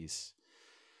single piece.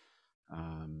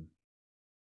 And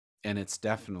it's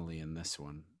definitely in this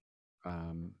one.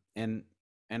 And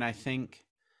I think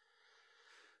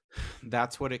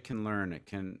that's what it can learn. It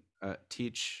can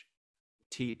teach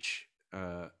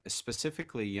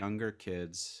specifically younger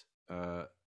kids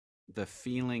the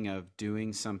feeling of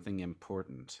doing something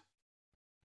important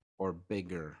or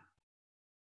bigger.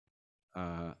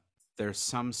 There's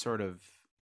some sort of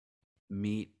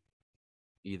meat,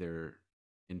 either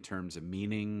in terms of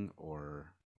meaning,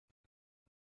 or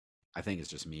I think it's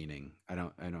just meaning. I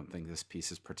don't think this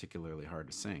piece is particularly hard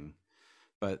to sing,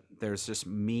 but there's just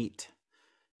meat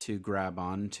to grab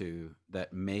onto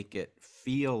that make it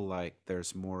feel like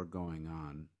there's more going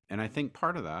on. And I think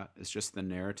part of that is just the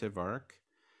narrative arc,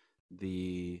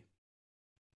 the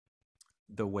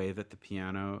way that the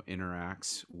piano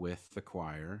interacts with the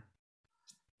choir,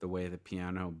 the way the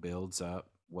piano builds up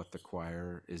what the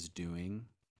choir is doing,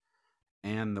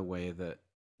 and the way that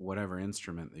whatever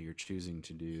instrument that you're choosing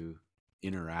to do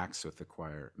interacts with the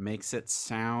choir makes it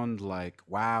sound like,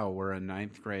 wow, we're a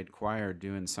ninth grade choir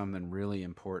doing something really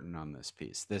important on this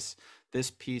piece. This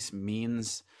piece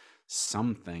means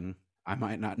something. I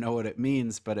might not know what it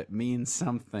means, but it means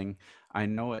something. I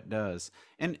know it does.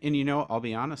 And you know, I'll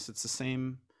be honest, it's the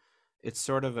same. It's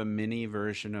sort of a mini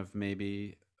version of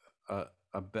maybe a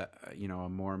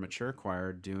more mature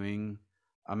choir doing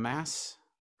a mass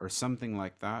or something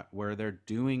like that, where they're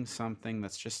doing something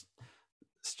that's just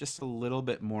a little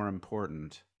bit more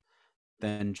important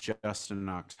than just an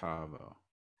octavo.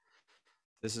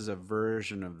 This is a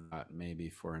version of that maybe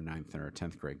for a 9th or a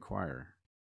 10th grade choir.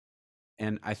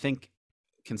 And I think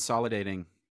consolidating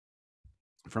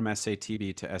from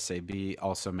SATB to SAB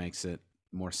also makes it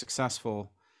more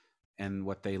successful. And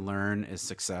what they learn is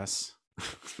success.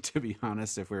 To be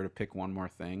honest, if we were to pick one more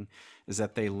thing, is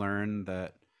that they learn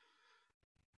that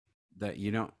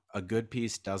a good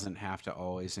piece doesn't have to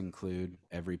always include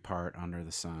every part under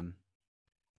the sun,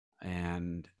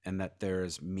 and that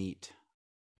there's meat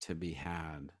to be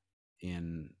had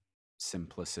in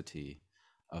simplicity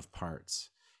of parts.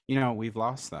 You know, we've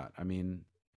lost that. I mean,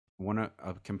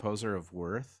 a composer of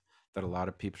worth that a lot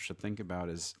of people should think about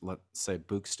is, let's say,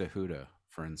 Buxtehude,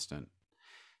 for instance.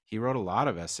 He wrote a lot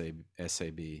of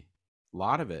SAB, a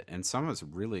lot of it, and some of it's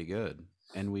really good,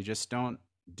 and we just don't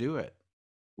do it.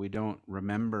 We don't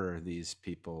remember these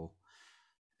people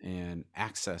and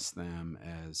access them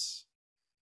as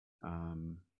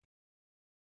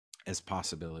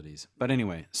possibilities. But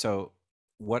anyway, so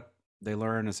what they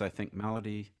learn is, I think,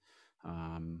 melody,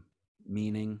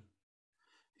 meaning,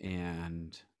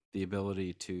 and the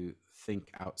ability to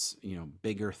think out,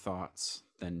 bigger thoughts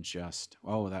than just,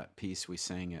 oh, that piece, we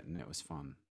sang it and it was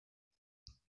fun.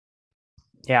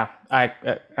 Yeah,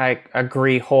 I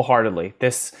agree wholeheartedly.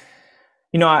 This,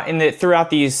 throughout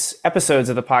these episodes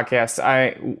of the podcast,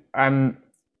 I'm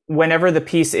whenever the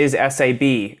piece is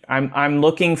SAB, I'm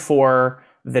looking for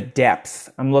the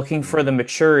depth. I'm looking for the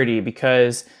maturity,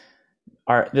 because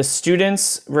the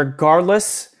students,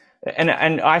 regardless, and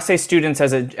I say students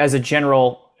as a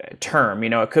general term,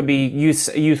 it could be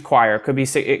youth choir, it could be,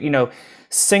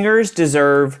 singers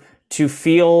deserve to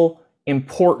feel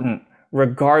important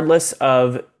regardless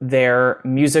of their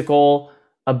musical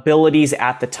abilities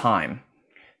at the time.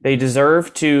 They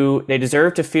deserve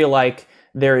to feel like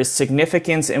there is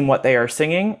significance in what they are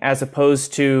singing, as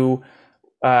opposed to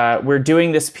we're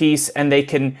doing this piece and they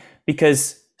can,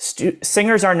 because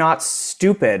singers are not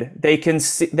stupid. They can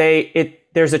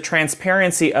there's a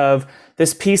transparency of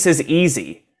this piece is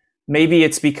easy. Maybe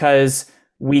it's because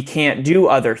we can't do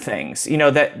other things,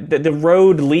 that the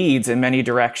road leads in many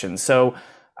directions. So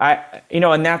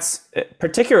and that's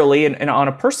particularly, and on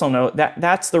a personal note,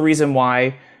 that's the reason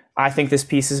why I think this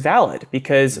piece is valid,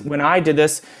 because when I did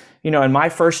this, in my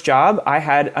first job, I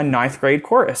had a 9th grade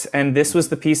chorus, and this was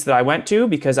the piece that I went to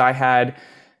because I had,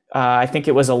 I think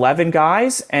it was 11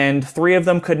 guys, and 3 of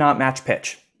them could not match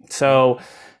pitch. So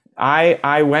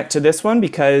I went to this one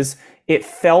because it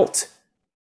felt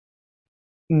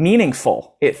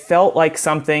meaningful. It felt like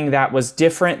something that was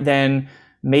different than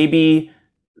maybe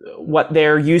what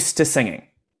they're used to singing.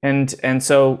 And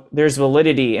so there's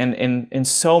validity in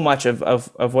so much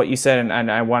of what you said,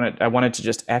 and I wanted to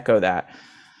just echo that.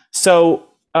 So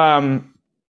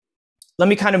let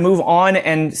me kind of move on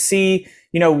and see,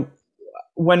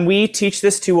 when we teach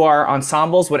this to our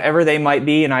ensembles, whatever they might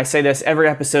be, and I say this every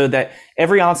episode, that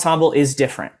every ensemble is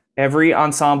different. Every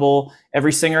ensemble,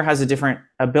 every singer has a different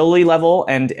ability level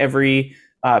and every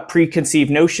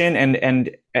preconceived notion and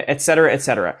et cetera, et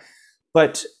cetera.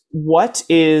 But where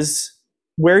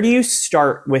do you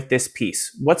start with this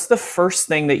piece? What's the first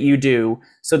thing that you do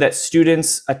so that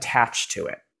students attach to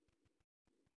it?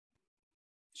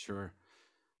 Sure.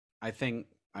 I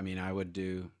would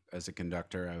do, as a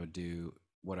conductor, I would do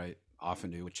what I often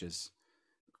do, which is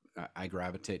I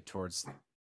gravitate towards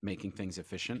making things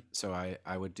efficient. So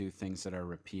I would do things that are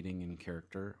repeating in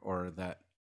character, or that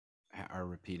are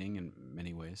repeating in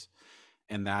many ways.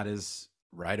 And that is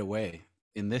right away.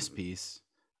 In this piece,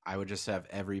 I would just have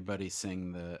everybody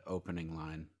sing the opening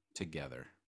line together.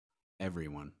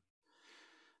 Everyone.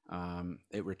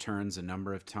 It returns a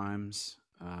number of times.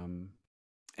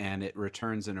 And it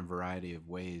returns in a variety of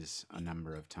ways a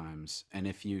number of times. And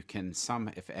if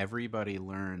everybody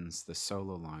learns the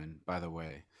solo line, by the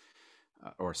way,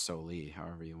 or soli,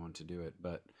 however you want to do it,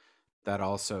 but that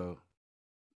also,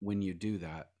 when you do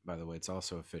that, by the way, it's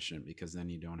also efficient, because then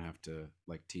you don't have to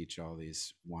teach all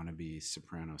these wannabe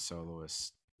soprano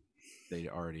soloists. They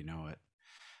already know it.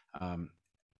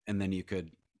 And then you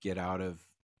could get out of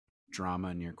drama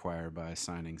in your choir by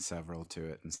assigning several to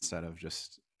it instead of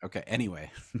just, okay,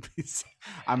 anyway.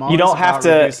 I'm always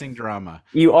reducing drama.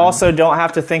 You also don't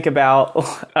have to think about,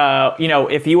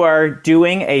 if you are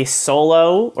doing a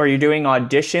solo or you're doing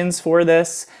auditions for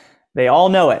this, they all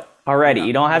know it already. Yeah,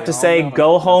 you don't have to say,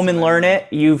 go home and learn it.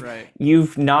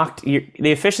 You've knocked, the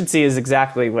efficiency is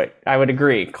exactly what I would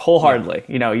agree wholeheartedly.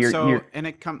 Yeah. And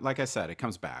it like I said, it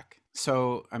comes back.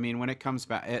 So, when it comes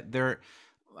back,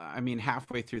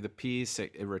 halfway through the piece,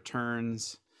 it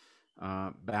returns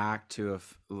back to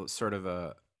a sort of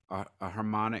a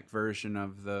harmonic version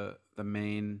of the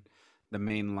main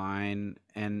line,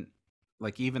 and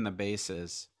even the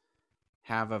basses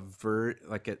have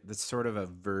it's sort of a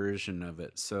version of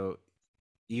it. So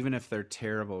even if they're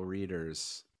terrible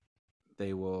readers,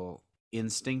 they will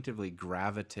instinctively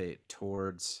gravitate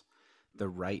towards the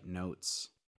right notes.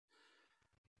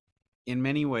 In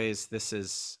many ways, this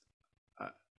is,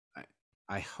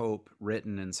 I hope,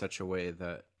 written in such a way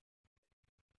that,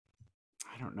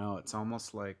 I don't know, it's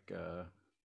almost like,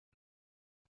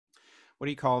 what do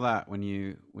you call that when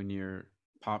your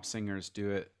pop singers do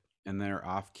it and they're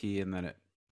off key and then it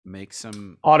makes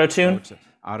them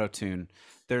auto-tune.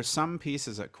 There's some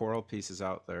pieces, choral pieces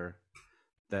out there,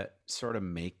 that sort of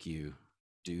make you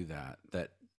do that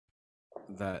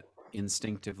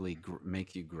instinctively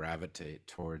make you gravitate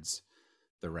towards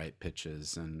the right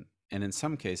pitches. And in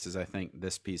some cases, I think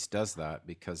this piece does that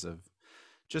because of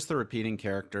just the repeating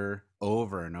character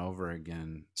over and over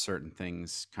again. Certain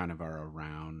things kind of are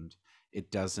around. It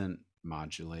doesn't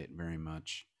modulate very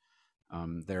much.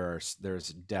 There's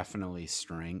definitely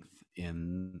strength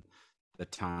in the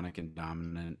tonic and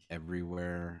dominant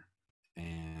everywhere,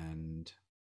 and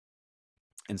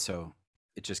so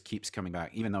it just keeps coming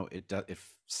back, even though it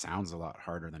sounds a lot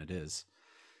harder than it is.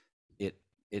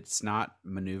 It's not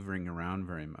maneuvering around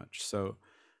very much. So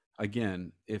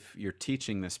again, if you're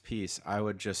teaching this piece, I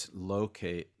would just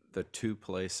locate the 2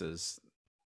 places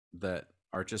that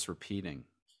are just repeating,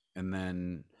 and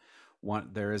then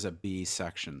there is a B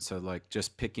section. So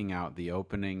just picking out the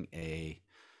opening A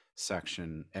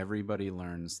section. Everybody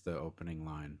learns the opening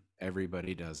line.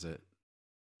 Everybody does it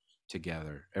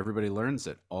together. Everybody learns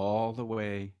it all the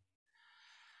way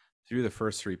through the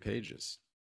first 3 pages.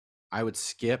 I would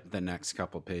skip the next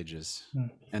couple pages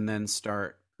and then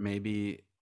start maybe,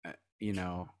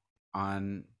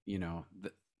 on,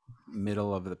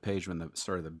 middle of the page when the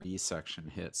sort of the B section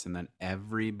hits, and then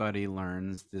everybody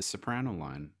learns the soprano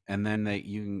line, and then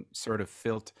you can sort of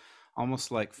filter,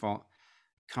 almost like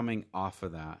coming off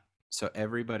of that. So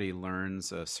everybody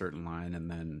learns a certain line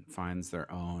and then finds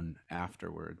their own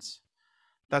afterwards.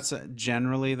 That's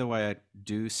generally the way I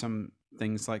do some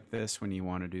things like this when you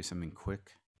want to do something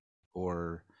quick,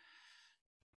 or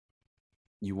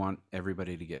you want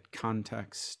everybody to get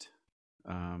context.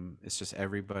 It's just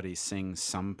everybody sings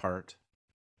some part.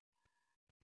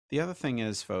 The other thing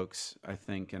is, folks, I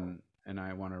think, and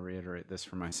I want to reiterate this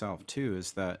for myself too,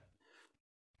 is that,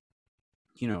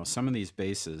 you know, some of these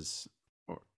basses,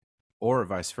 or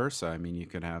vice versa. I mean, you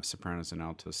could have sopranos and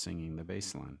altos singing the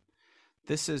bass line.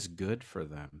 This is good for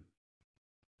them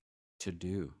to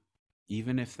do,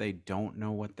 even if they don't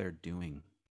know what they're doing.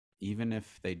 Even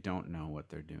if they don't know what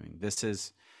they're doing. This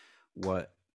is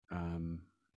what I'm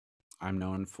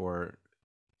known for,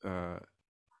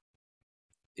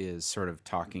 is sort of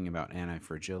talking about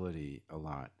anti-fragility a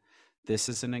lot. This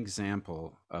is an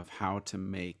example of how to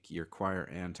make your choir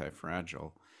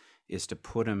anti-fragile, is to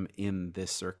put them in this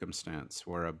circumstance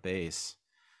where a bass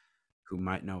who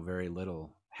might know very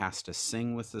little has to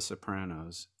sing with the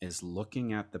sopranos, is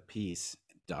looking at the piece,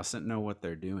 doesn't know what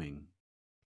they're doing,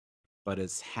 but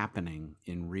it's happening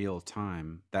in real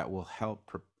time. That will help.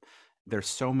 There's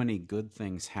so many good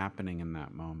things happening in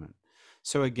that moment.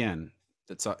 So again,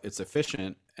 it's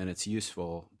efficient and it's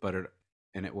useful, but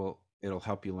it'll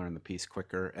help you learn the piece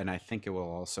quicker. And I think it will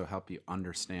also help you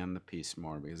understand the piece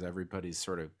more, because everybody's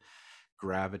sort of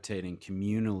gravitating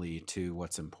communally to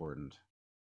what's important.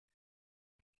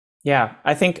 Yeah,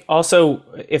 I think also,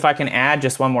 if I can add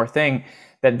just one more thing,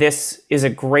 that this is a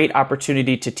great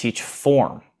opportunity to teach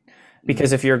form.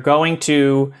 Because if you're going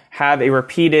to have a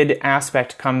repeated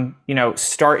aspect come,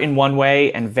 start in one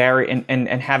way and vary and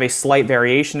have a slight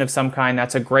variation of some kind,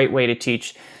 that's a great way to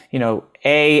teach,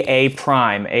 A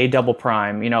prime, A double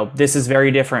prime, this is very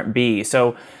different, B.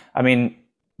 So, I mean,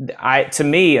 to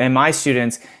me and my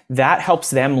students, that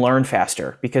helps them learn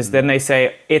faster, because then they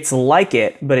say it's like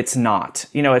it, but it's not,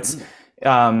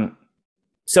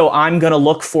 so I'm going to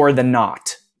look for the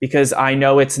not, because I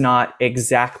know it's not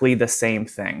exactly the same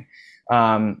thing.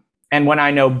 And when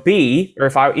I know B, or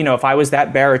if I was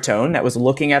that baritone that was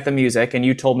looking at the music and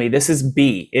you told me this is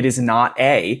B, it is not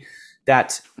A,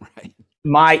 that right.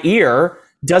 My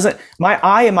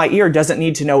eye and my ear doesn't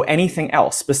need to know anything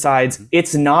else besides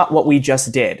it's not what we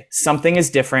just did. Something is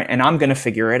different and I'm going to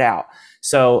figure it out.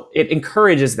 So it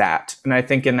encourages that. And I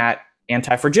think in that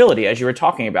anti-fragility, as you were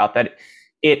talking about, that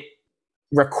it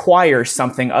requires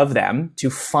something of them to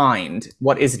find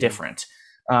what is different.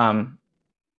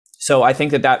 So I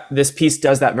think that this piece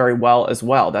does that very well as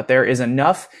well, that there is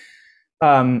enough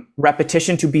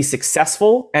repetition to be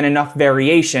successful and enough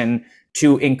variation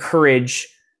to encourage,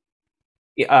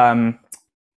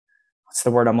 what's the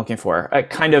word I'm looking for? A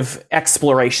kind of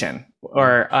exploration,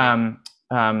 or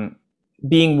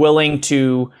being willing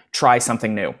to try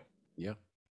something new.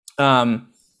 Yeah.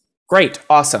 Great.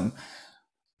 Awesome.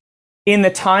 In the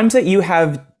times that you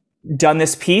have done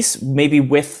this piece, maybe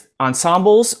with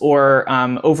ensembles or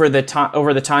over the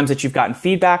times that you've gotten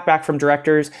feedback back from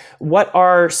directors, what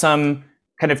are some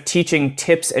kind of teaching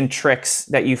tips and tricks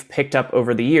that you've picked up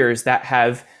over the years that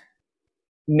have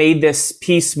made this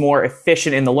piece more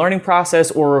efficient in the learning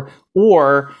process, or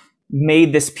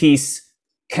made this piece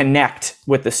connect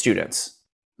with the students?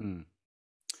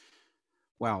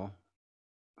 Well,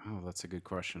 that's a good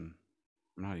question.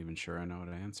 I'm not even sure I know how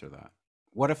to answer that.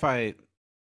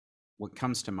 What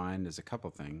comes to mind is a couple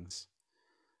things.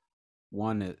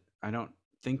 One, I don't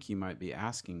think you might be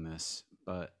asking this,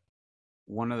 but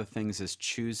one of the things is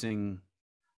choosing,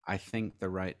 I think,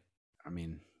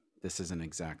 this isn't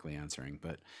exactly answering,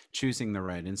 but choosing the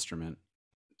right instrument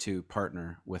to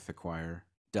partner with the choir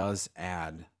does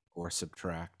add or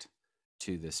subtract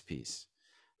to this piece.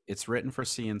 It's written for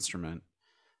C instrument.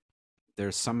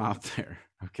 There's some out there,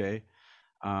 okay?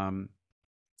 I'll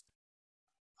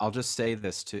just say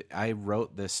this I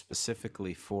wrote this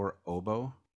specifically for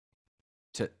oboe.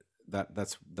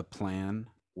 That's the plan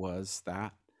was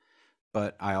that,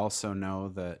 but I also know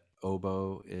that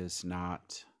oboe is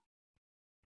not,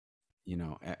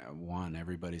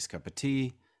 everybody's cup of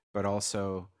tea, but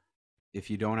also if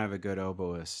you don't have a good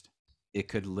oboist, it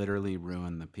could literally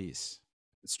ruin the piece.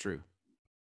 It's true.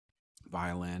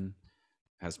 Violin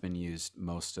has been used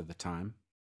most of the time,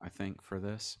 I think, for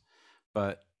this,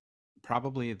 but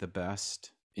probably the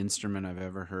best instrument I've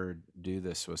ever heard do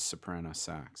this was soprano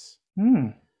sax.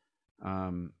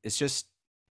 It's just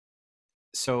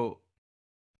so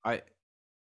I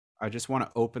just want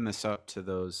to open this up to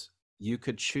those you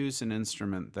could choose an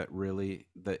instrument that really,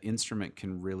 the instrument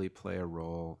can really play a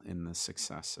role in the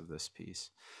success of this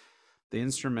piece. The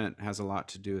instrument has a lot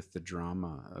to do with the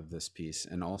drama of this piece.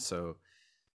 And also,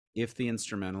 if the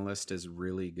instrumentalist is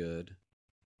really good,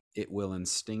 it will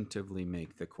instinctively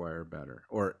make the choir better.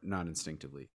 Or not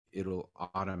instinctively, it'll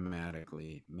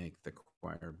automatically make the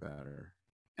choir better.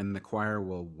 And the choir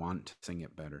will want to sing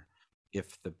it better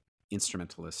if the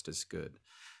instrumentalist is good.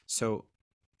 So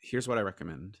here's what I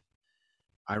recommend.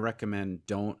 I recommend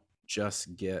don't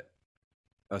just get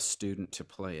a student to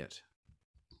play it.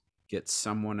 Get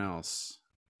someone else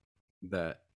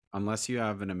that, unless you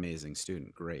have an amazing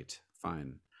student, great,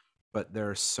 fine. But there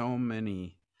are so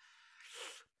many,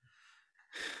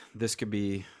 this could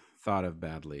be thought of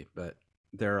badly, but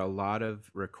there are a lot of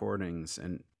recordings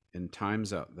and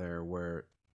times out there where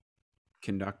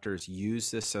conductors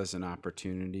use this as an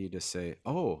opportunity to say,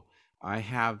 oh, I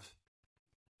have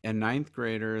a ninth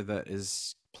grader that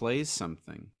plays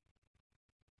something.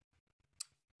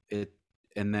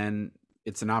 And then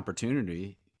it's an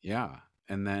opportunity, yeah.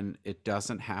 And then it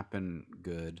doesn't happen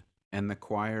good. And the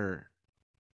choir,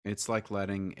 it's like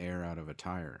letting air out of a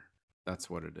tire. That's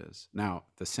what it is. Now,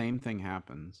 the same thing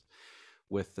happens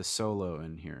with the solo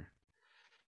in here.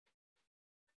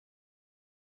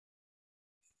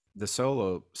 The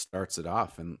solo starts it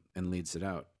off and leads it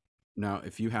out. Now,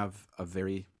 if you have I've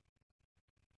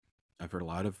heard a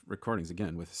lot of recordings,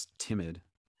 again, with timid,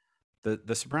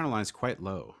 the soprano line is quite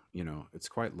low, it's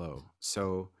quite low.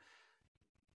 So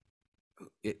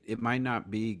it might not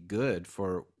be good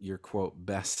for your, quote,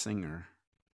 best singer,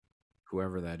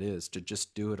 whoever that is, to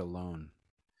just do it alone.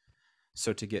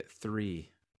 So to get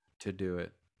three to do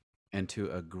it and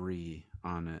to agree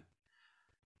on it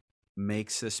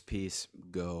makes this piece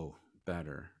go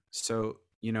better. So,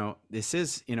 this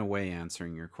is, in a way,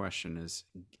 answering your question, is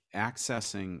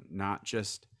accessing not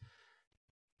just,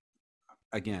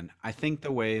 again, I think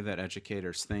the way that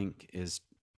educators think is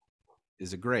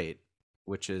a great,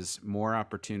 which is more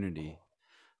opportunity.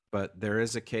 But there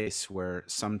is a case where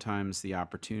sometimes the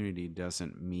opportunity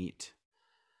doesn't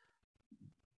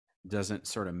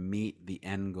sort of meet the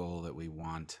end goal that we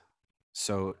want.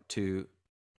 So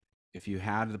if you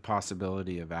had the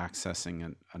possibility of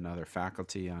accessing another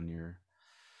faculty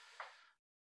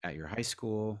at your high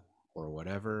school or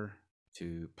whatever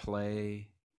to play,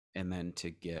 and then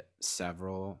to get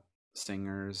several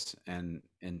singers, and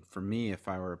for me, if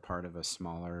I were a part of a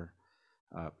smaller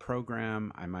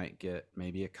program, I might get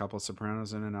maybe a couple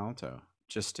sopranos and an alto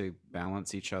just to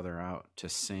balance each other out, to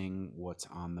sing what's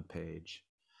on the page.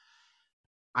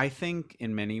 I think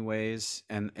in many ways,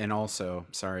 and also,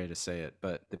 sorry to say it,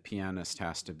 but the pianist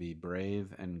has to be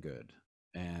brave and good.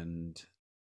 And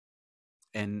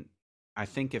I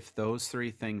think if those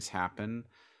three things happen,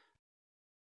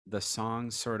 the song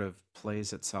sort of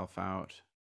plays itself out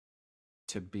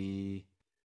to be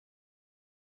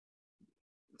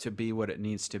what it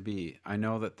needs to be. I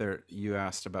know that you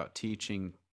asked about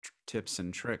teaching tips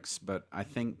and tricks, but I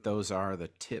think those are the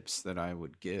tips that I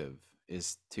would give,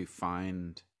 is to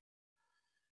find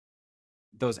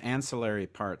those ancillary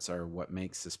parts are what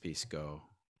makes this piece go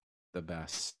the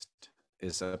best.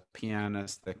 Is a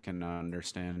pianist that can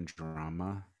understand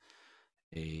drama,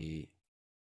 an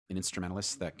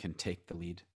instrumentalist that can take the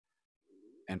lead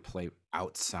and play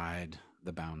outside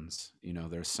the bounds.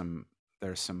 There's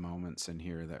some moments in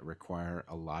here that require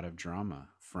a lot of drama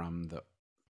from the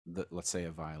let's say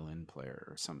a violin player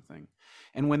or something.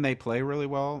 And when they play really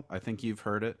well, I think you've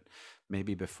heard it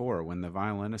maybe before, when the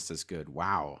violinist is good,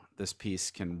 wow, this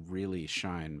piece can really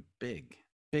shine big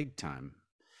time.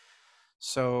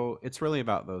 So it's really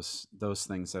about those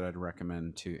things that I'd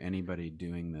recommend to anybody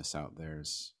doing this out there,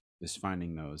 is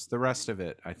finding those. The rest of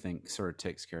it, I think, sort of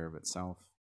takes care of itself.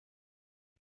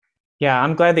 Yeah,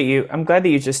 I'm glad that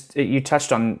you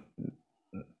touched on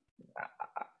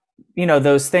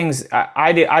those things.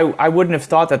 I wouldn't have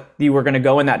thought that you were going to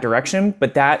go in that direction,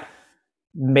 but that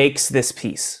makes this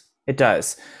piece. It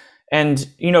does. And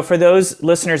for those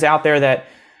listeners out there that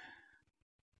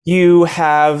you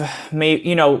have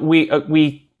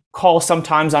we call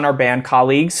sometimes on our band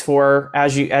colleagues for,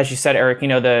 as you said, Eric, do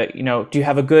you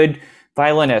have a good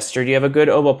violinist, or do you have a good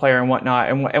oboe player and whatnot?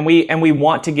 And we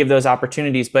want to give those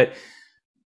opportunities, but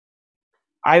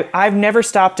I've never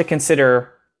stopped to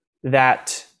consider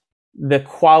that the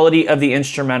quality of the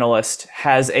instrumentalist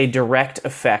has a direct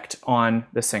effect on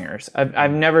the singers.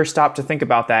 I've never stopped to think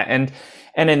about that. And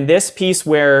in this piece,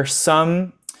 where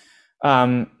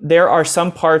there are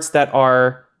some parts that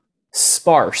are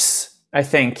sparse, I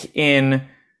think, and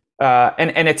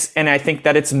I think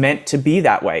that it's meant to be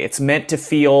that way. It's meant to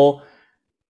feel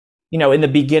in the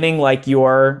beginning, like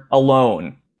you're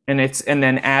alone, and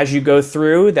then as you go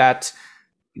through that,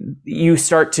 you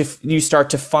start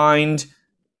to find,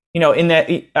 in that,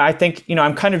 I think,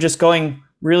 I'm kind of just going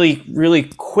really, really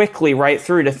quickly right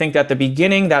through to think that the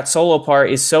beginning, that solo part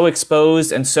is so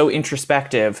exposed and so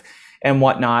introspective and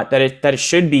whatnot that it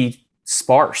should be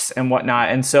sparse and whatnot.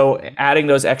 And so adding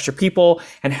those extra people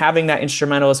and having that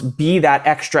instrumentalist be that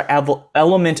extra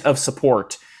element of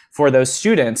support for those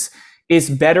students is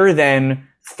better than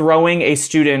giving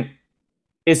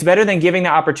the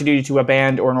opportunity to a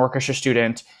band or an orchestra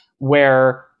student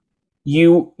where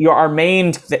our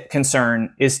main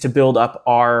concern is to build up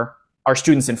our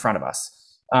students in front of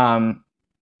us.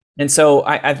 And so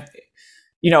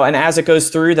and as it goes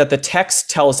through, that the text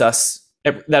tells us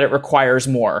that it requires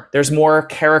more. There's more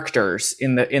characters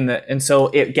and so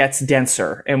it gets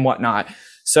denser and whatnot.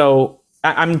 So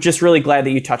I'm just really glad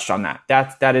that you touched on that.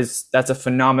 That's a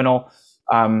phenomenal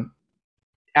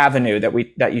avenue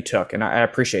that you took, and I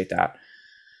appreciate that.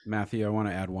 Matthew, I want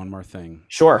to add one more thing.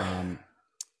 Sure.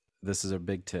 This is a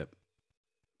big tip.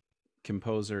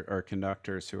 Composer or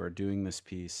conductors who are doing this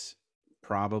piece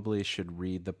probably should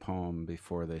read the poem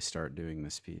before they start doing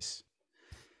this piece.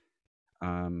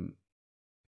 A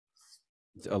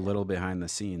little behind the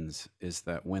scenes is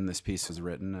that when this piece was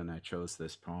written and I chose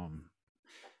this poem,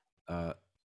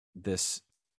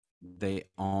 they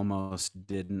almost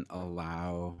didn't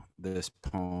allow this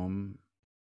poem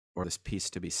or this piece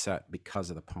to be set because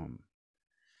of the poem.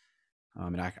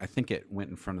 And I think it went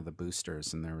in front of the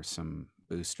boosters, and there were some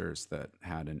boosters that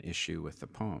had an issue with the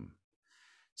poem.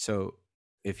 So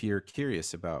if you're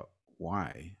curious about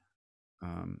why,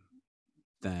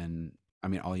 then,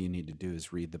 all you need to do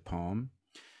is read the poem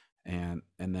and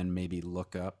then maybe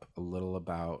look up a little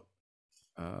about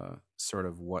sort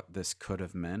of what this could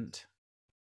have meant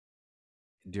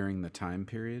during the time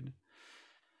period.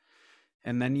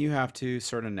 And then you have to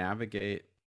sort of navigate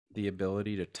the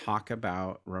ability to talk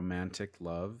about romantic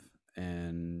love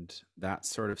and that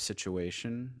sort of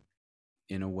situation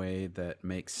in a way that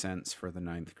makes sense for the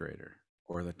 9th grader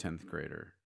or the 10th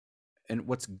grader. And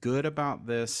what's good about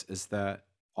this is that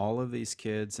all of these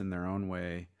kids in their own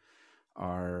way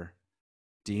are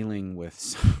dealing with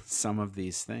some of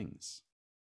these things.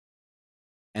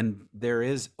 And there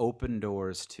is open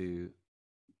doors to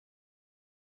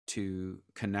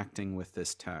connecting with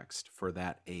this text for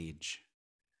that age.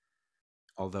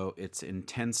 Although it's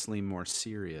intensely more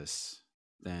serious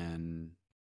than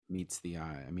meets the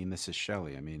eye. This is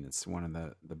Shelley. It's one of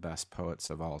the best poets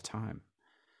of all time.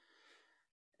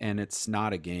 And it's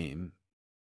not a game.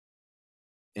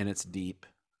 And it's deep.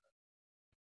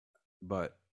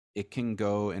 But it can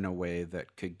go in a way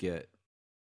that could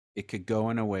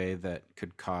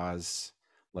cause,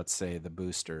 let's say, the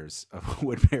boosters of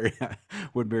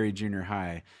Woodbury Junior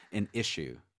High an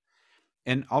issue.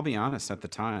 And I'll be honest, at the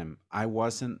time, I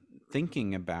wasn't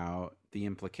thinking about the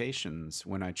implications.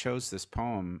 When I chose this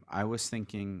poem, I was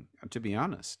thinking, to be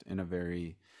honest, in a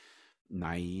very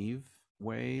naive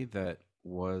way that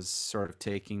was sort of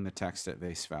taking the text at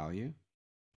face value.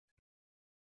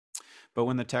 But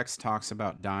when the text talks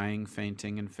about dying,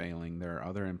 fainting, and failing, there are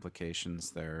other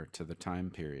implications there to the time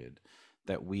period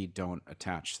that we don't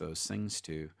attach those things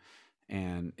to.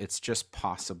 And it's just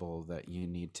possible that you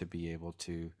need to be able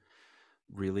to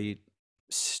really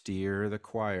steer the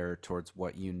choir towards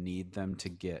what you need them to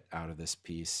get out of this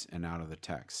piece and out of the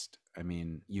text.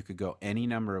 You could go any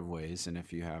number of ways, and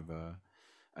if you have a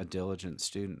diligent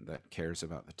student that cares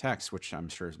about the text, which I'm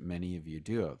sure many of you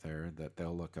do out there, that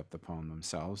they'll look up the poem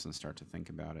themselves and start to think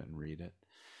about it and read it.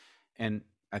 And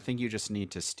I think you just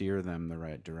need to steer them the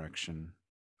right direction.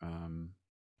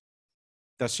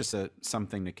 That's just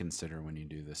something to consider when you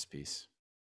do this piece.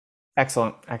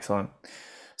 Excellent.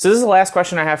 So this is the last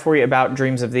question I have for you about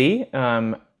Dreams of Thee.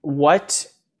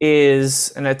 What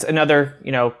is, and it's another,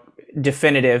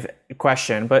 definitive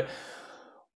question, but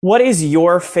what is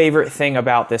your favorite thing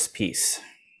about this piece?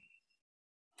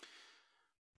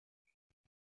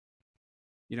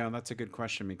 That's a good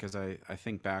question, because I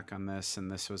think back on this,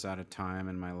 and this was at a time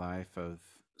in my life of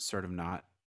sort of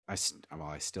I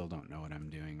still don't know what I'm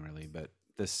doing really, but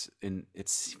it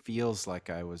feels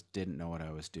like I didn't know what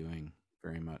I was doing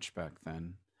very much back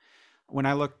then. When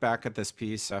I look back at this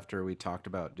piece after we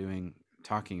talking about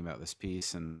this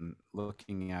piece and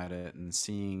looking at it and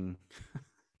seeing,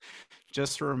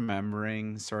 just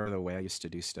remembering sort of the way I used to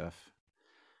do stuff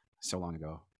so long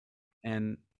ago.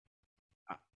 And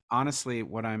honestly,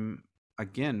 what I'm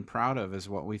again proud of is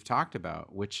what we've talked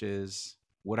about, which is,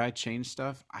 would I change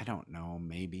stuff? I don't know,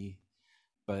 maybe,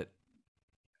 but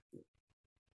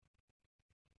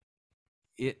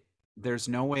there's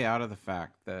no way out of the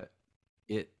fact that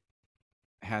it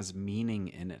has meaning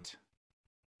in it.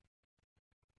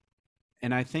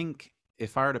 And I think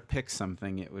if I were to pick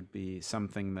something, it would be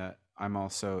something that I'm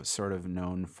also sort of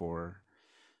known for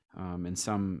in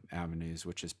some avenues,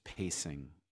 which is pacing.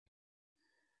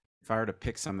 If I were to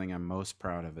pick something I'm most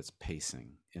proud of, it's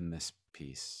pacing in this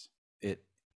piece.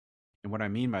 And what I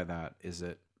mean by that is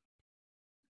that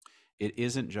it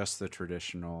isn't just the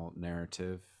traditional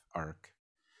narrative arc.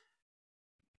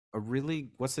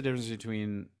 What's the difference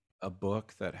between a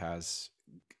book that has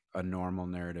a normal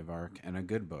narrative arc and a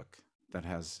good book that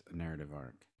has a narrative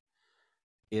arc?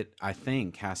 It, I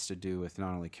think, has to do with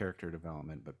not only character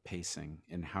development, but pacing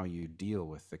and how you deal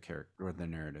with the character or the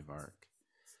narrative arc.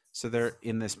 So there,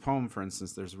 in this poem, for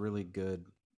instance, there's really good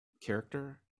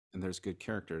character and there's good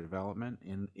character development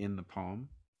in the poem,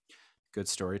 good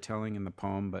storytelling in the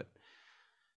poem, but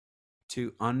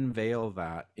to unveil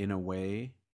that in a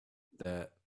way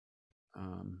that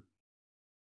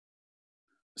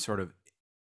sort of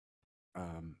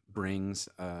brings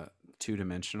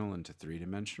two-dimensional into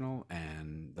three-dimensional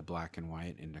and the black and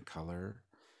white into color,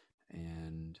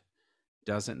 and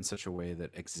does it in such a way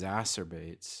that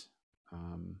exacerbates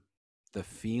the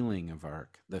feeling of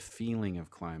arc, the feeling of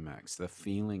climax, the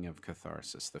feeling of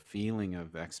catharsis, the feeling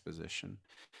of exposition.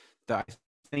 I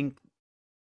think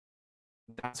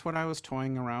that's what I was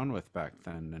toying around with back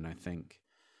then, and I think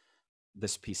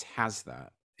this piece has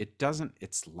that.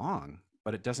 It's long,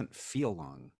 but it doesn't feel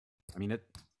long. I mean,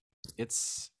 it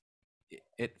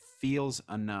feels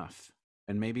enough.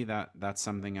 And maybe that's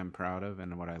something I'm proud of,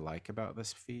 and what I like about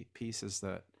this piece is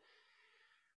that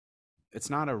it's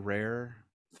not a rare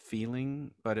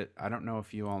feeling, but I don't know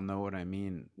if you all know what I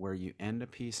mean, where you end a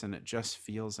piece and it just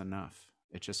feels enough.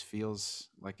 It just feels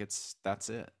like that's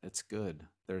it. It's good.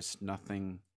 There's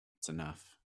nothing, it's enough.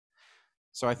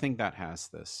 So I think that has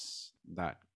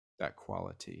that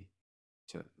quality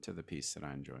to the piece that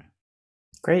I enjoy.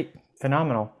 Great.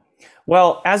 Phenomenal.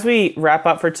 Well, as we wrap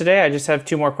up for today, I just have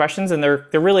two more questions, and they're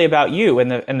really about you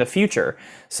and the future.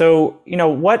 So,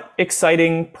 what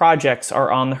exciting projects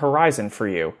are on the horizon for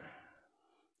you?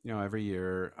 Every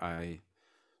year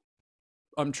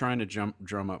I'm trying to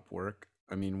drum up work.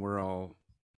 I mean, we're all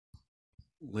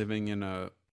living in I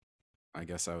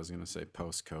guess I was going to say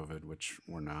post-COVID, which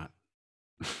we're not.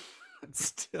 It's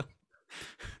still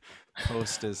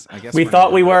post is, I guess we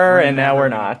thought we were, and now we're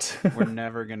not. We're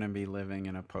never going to be living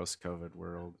in a post-COVID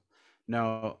world.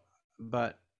 No,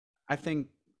 but I think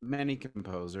many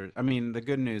composers, I mean, the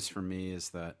good news for me is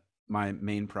that my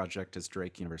main project is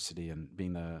Drake University, and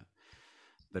being the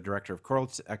director of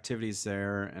choral activities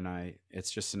there, and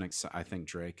it's just I think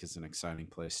Drake is an exciting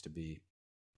place to be.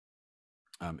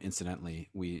 Incidentally,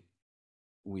 we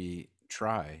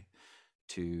try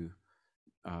to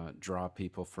draw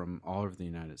people from all over the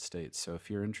United States. So if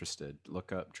you're interested,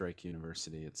 look up Drake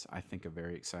University. It's, I think, a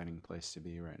very exciting place to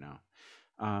be right now.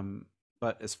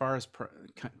 But as far as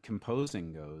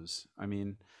composing goes, I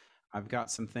mean, I've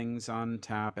got some things on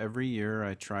tap. Every year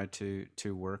I try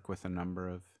to work with a number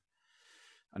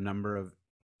of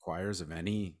choirs of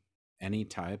any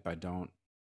type. I don't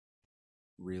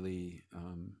really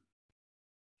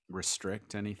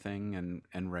restrict anything,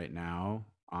 and right now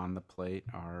on the plate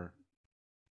are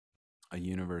a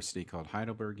university called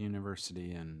Heidelberg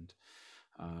University, and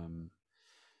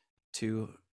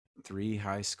 3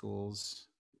 high schools.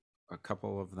 A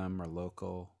couple of them are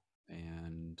local,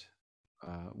 and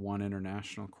 1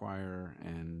 international choir,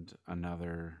 and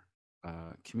another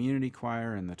community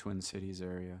choir in the Twin Cities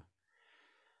area.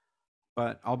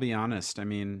 But I'll be honest, I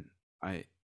mean,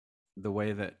 the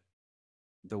way that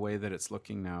it's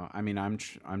looking now, I mean, I'm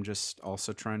just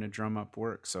also trying to drum up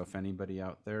work. So if anybody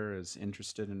out there is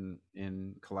interested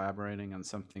in collaborating on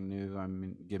something new, I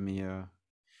mean, give me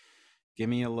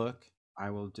a look.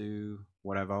 I will do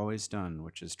what I've always done,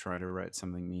 which is try to write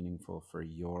something meaningful for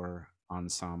your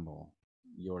ensemble,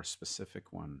 your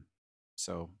specific one.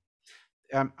 So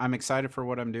I'm excited for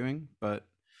what I'm doing, but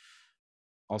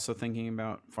also thinking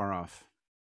about far off.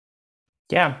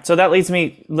 Yeah, so that leads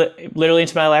me literally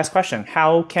into my last question.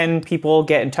 How can people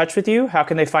get in touch with you? How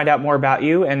can they find out more about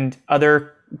you and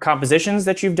other compositions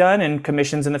that you've done and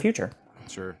commissions in the future?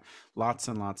 Sure. Lots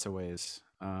and lots of ways.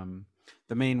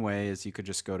 The main way is you could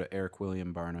just go to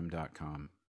ericwilliambarnum.com.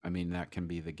 I mean, that can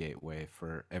be the gateway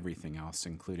for everything else,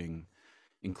 including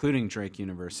Drake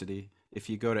University. If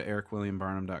you go to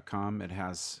ericwilliambarnum.com, it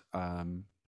has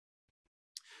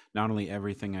not only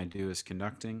everything I do is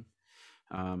conducting,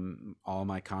 all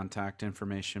my contact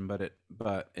information, but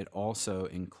it also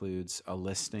includes a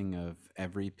listing of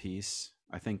every piece.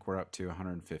 I think we're up to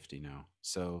 150 now,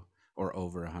 so, or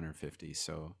over 150.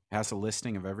 So it has a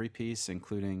listing of every piece,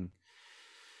 including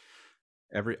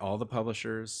all the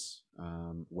publishers,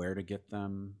 where to get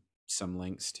them, some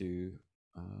links to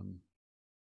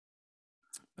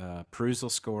perusal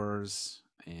scores,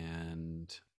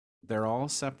 and they're all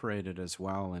separated as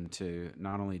well into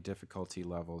not only difficulty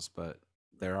levels, but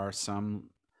there are some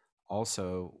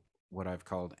also what I've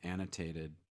called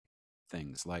annotated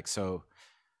things. Like, so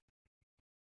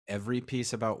every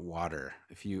piece about water,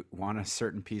 if you want a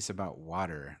certain piece about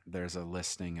water, there's a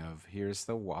listing of here's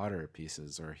the water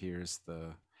pieces, or here's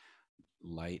the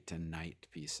light and night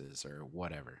pieces, or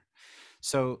whatever.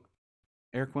 So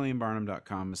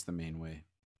ericwilliambarnum.com is the main way.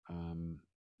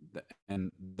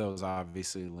 And those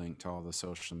obviously link to all the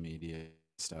social media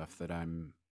stuff that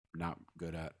I'm not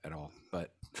good at all.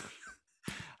 But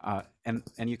and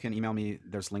you can email me.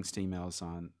 There's links to emails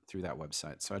through that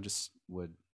website. So I just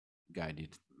would guide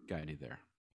you there.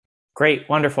 Great,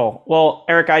 wonderful. Well,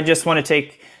 Eric, I just want to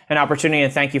take an opportunity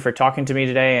and thank you for talking to me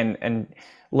today and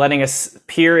letting us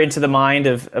peer into the mind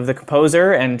of the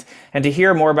composer and to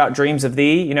hear more about Dreams of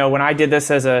Thee. You know, when I did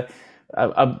this as a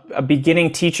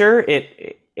beginning teacher,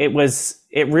 it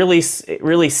really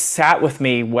sat with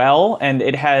me well, and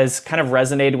it has kind of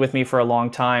resonated with me for a long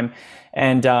time.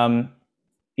 And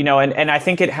you know, and I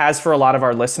think it has for a lot of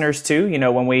our listeners too. You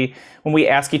know, when we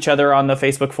ask each other on the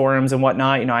Facebook forums and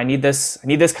whatnot, you know, I need this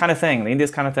kind of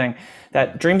thing.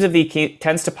 That Dreams of Thee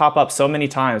tends to pop up so many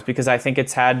times because I think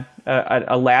it's had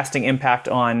a lasting impact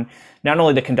on not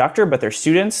only the conductor but their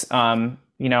students.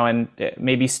 You know, and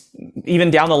maybe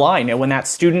even down the line, you know, when that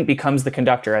student becomes the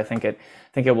conductor, I think it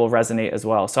will resonate as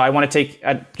well. So I want to take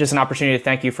just an opportunity to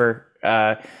thank you for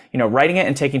you know, writing it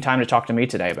and taking time to talk to me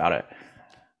today about it.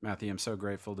 Matthew, I'm so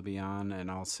grateful to be on, and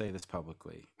I'll say this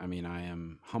publicly. I mean, I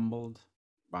am humbled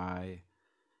by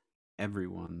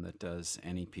everyone that does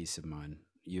any piece of mine.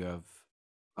 You have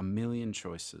a million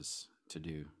choices to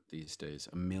do these days,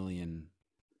 a million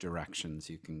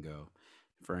directions you can go.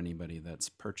 For anybody that's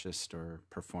purchased or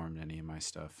performed any of my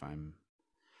stuff, I'm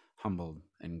humbled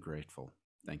and grateful.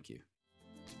 Thank you.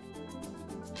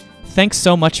 Thanks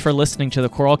so much for listening to the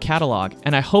Choral Catalog,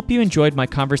 and I hope you enjoyed my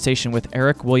conversation with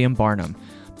Eric William Barnum.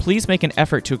 Please make an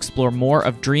effort to explore more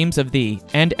of Dreams of Thee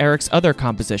and Eric's other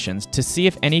compositions to see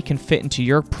if any can fit into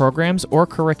your programs or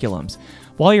curriculums.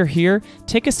 While you're here,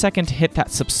 take a second to hit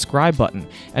that subscribe button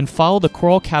and follow the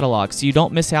Choral Catalog so you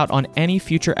don't miss out on any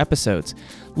future episodes.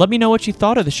 Let me know what you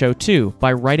thought of the show too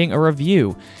by writing a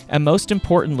review. And most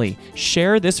importantly,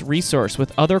 share this resource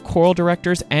with other choral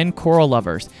directors and choral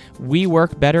lovers. We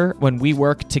work better when we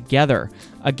work together.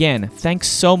 Again, thanks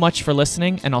so much for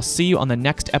listening, and I'll see you on the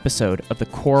next episode of the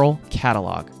Choral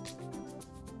Catalog.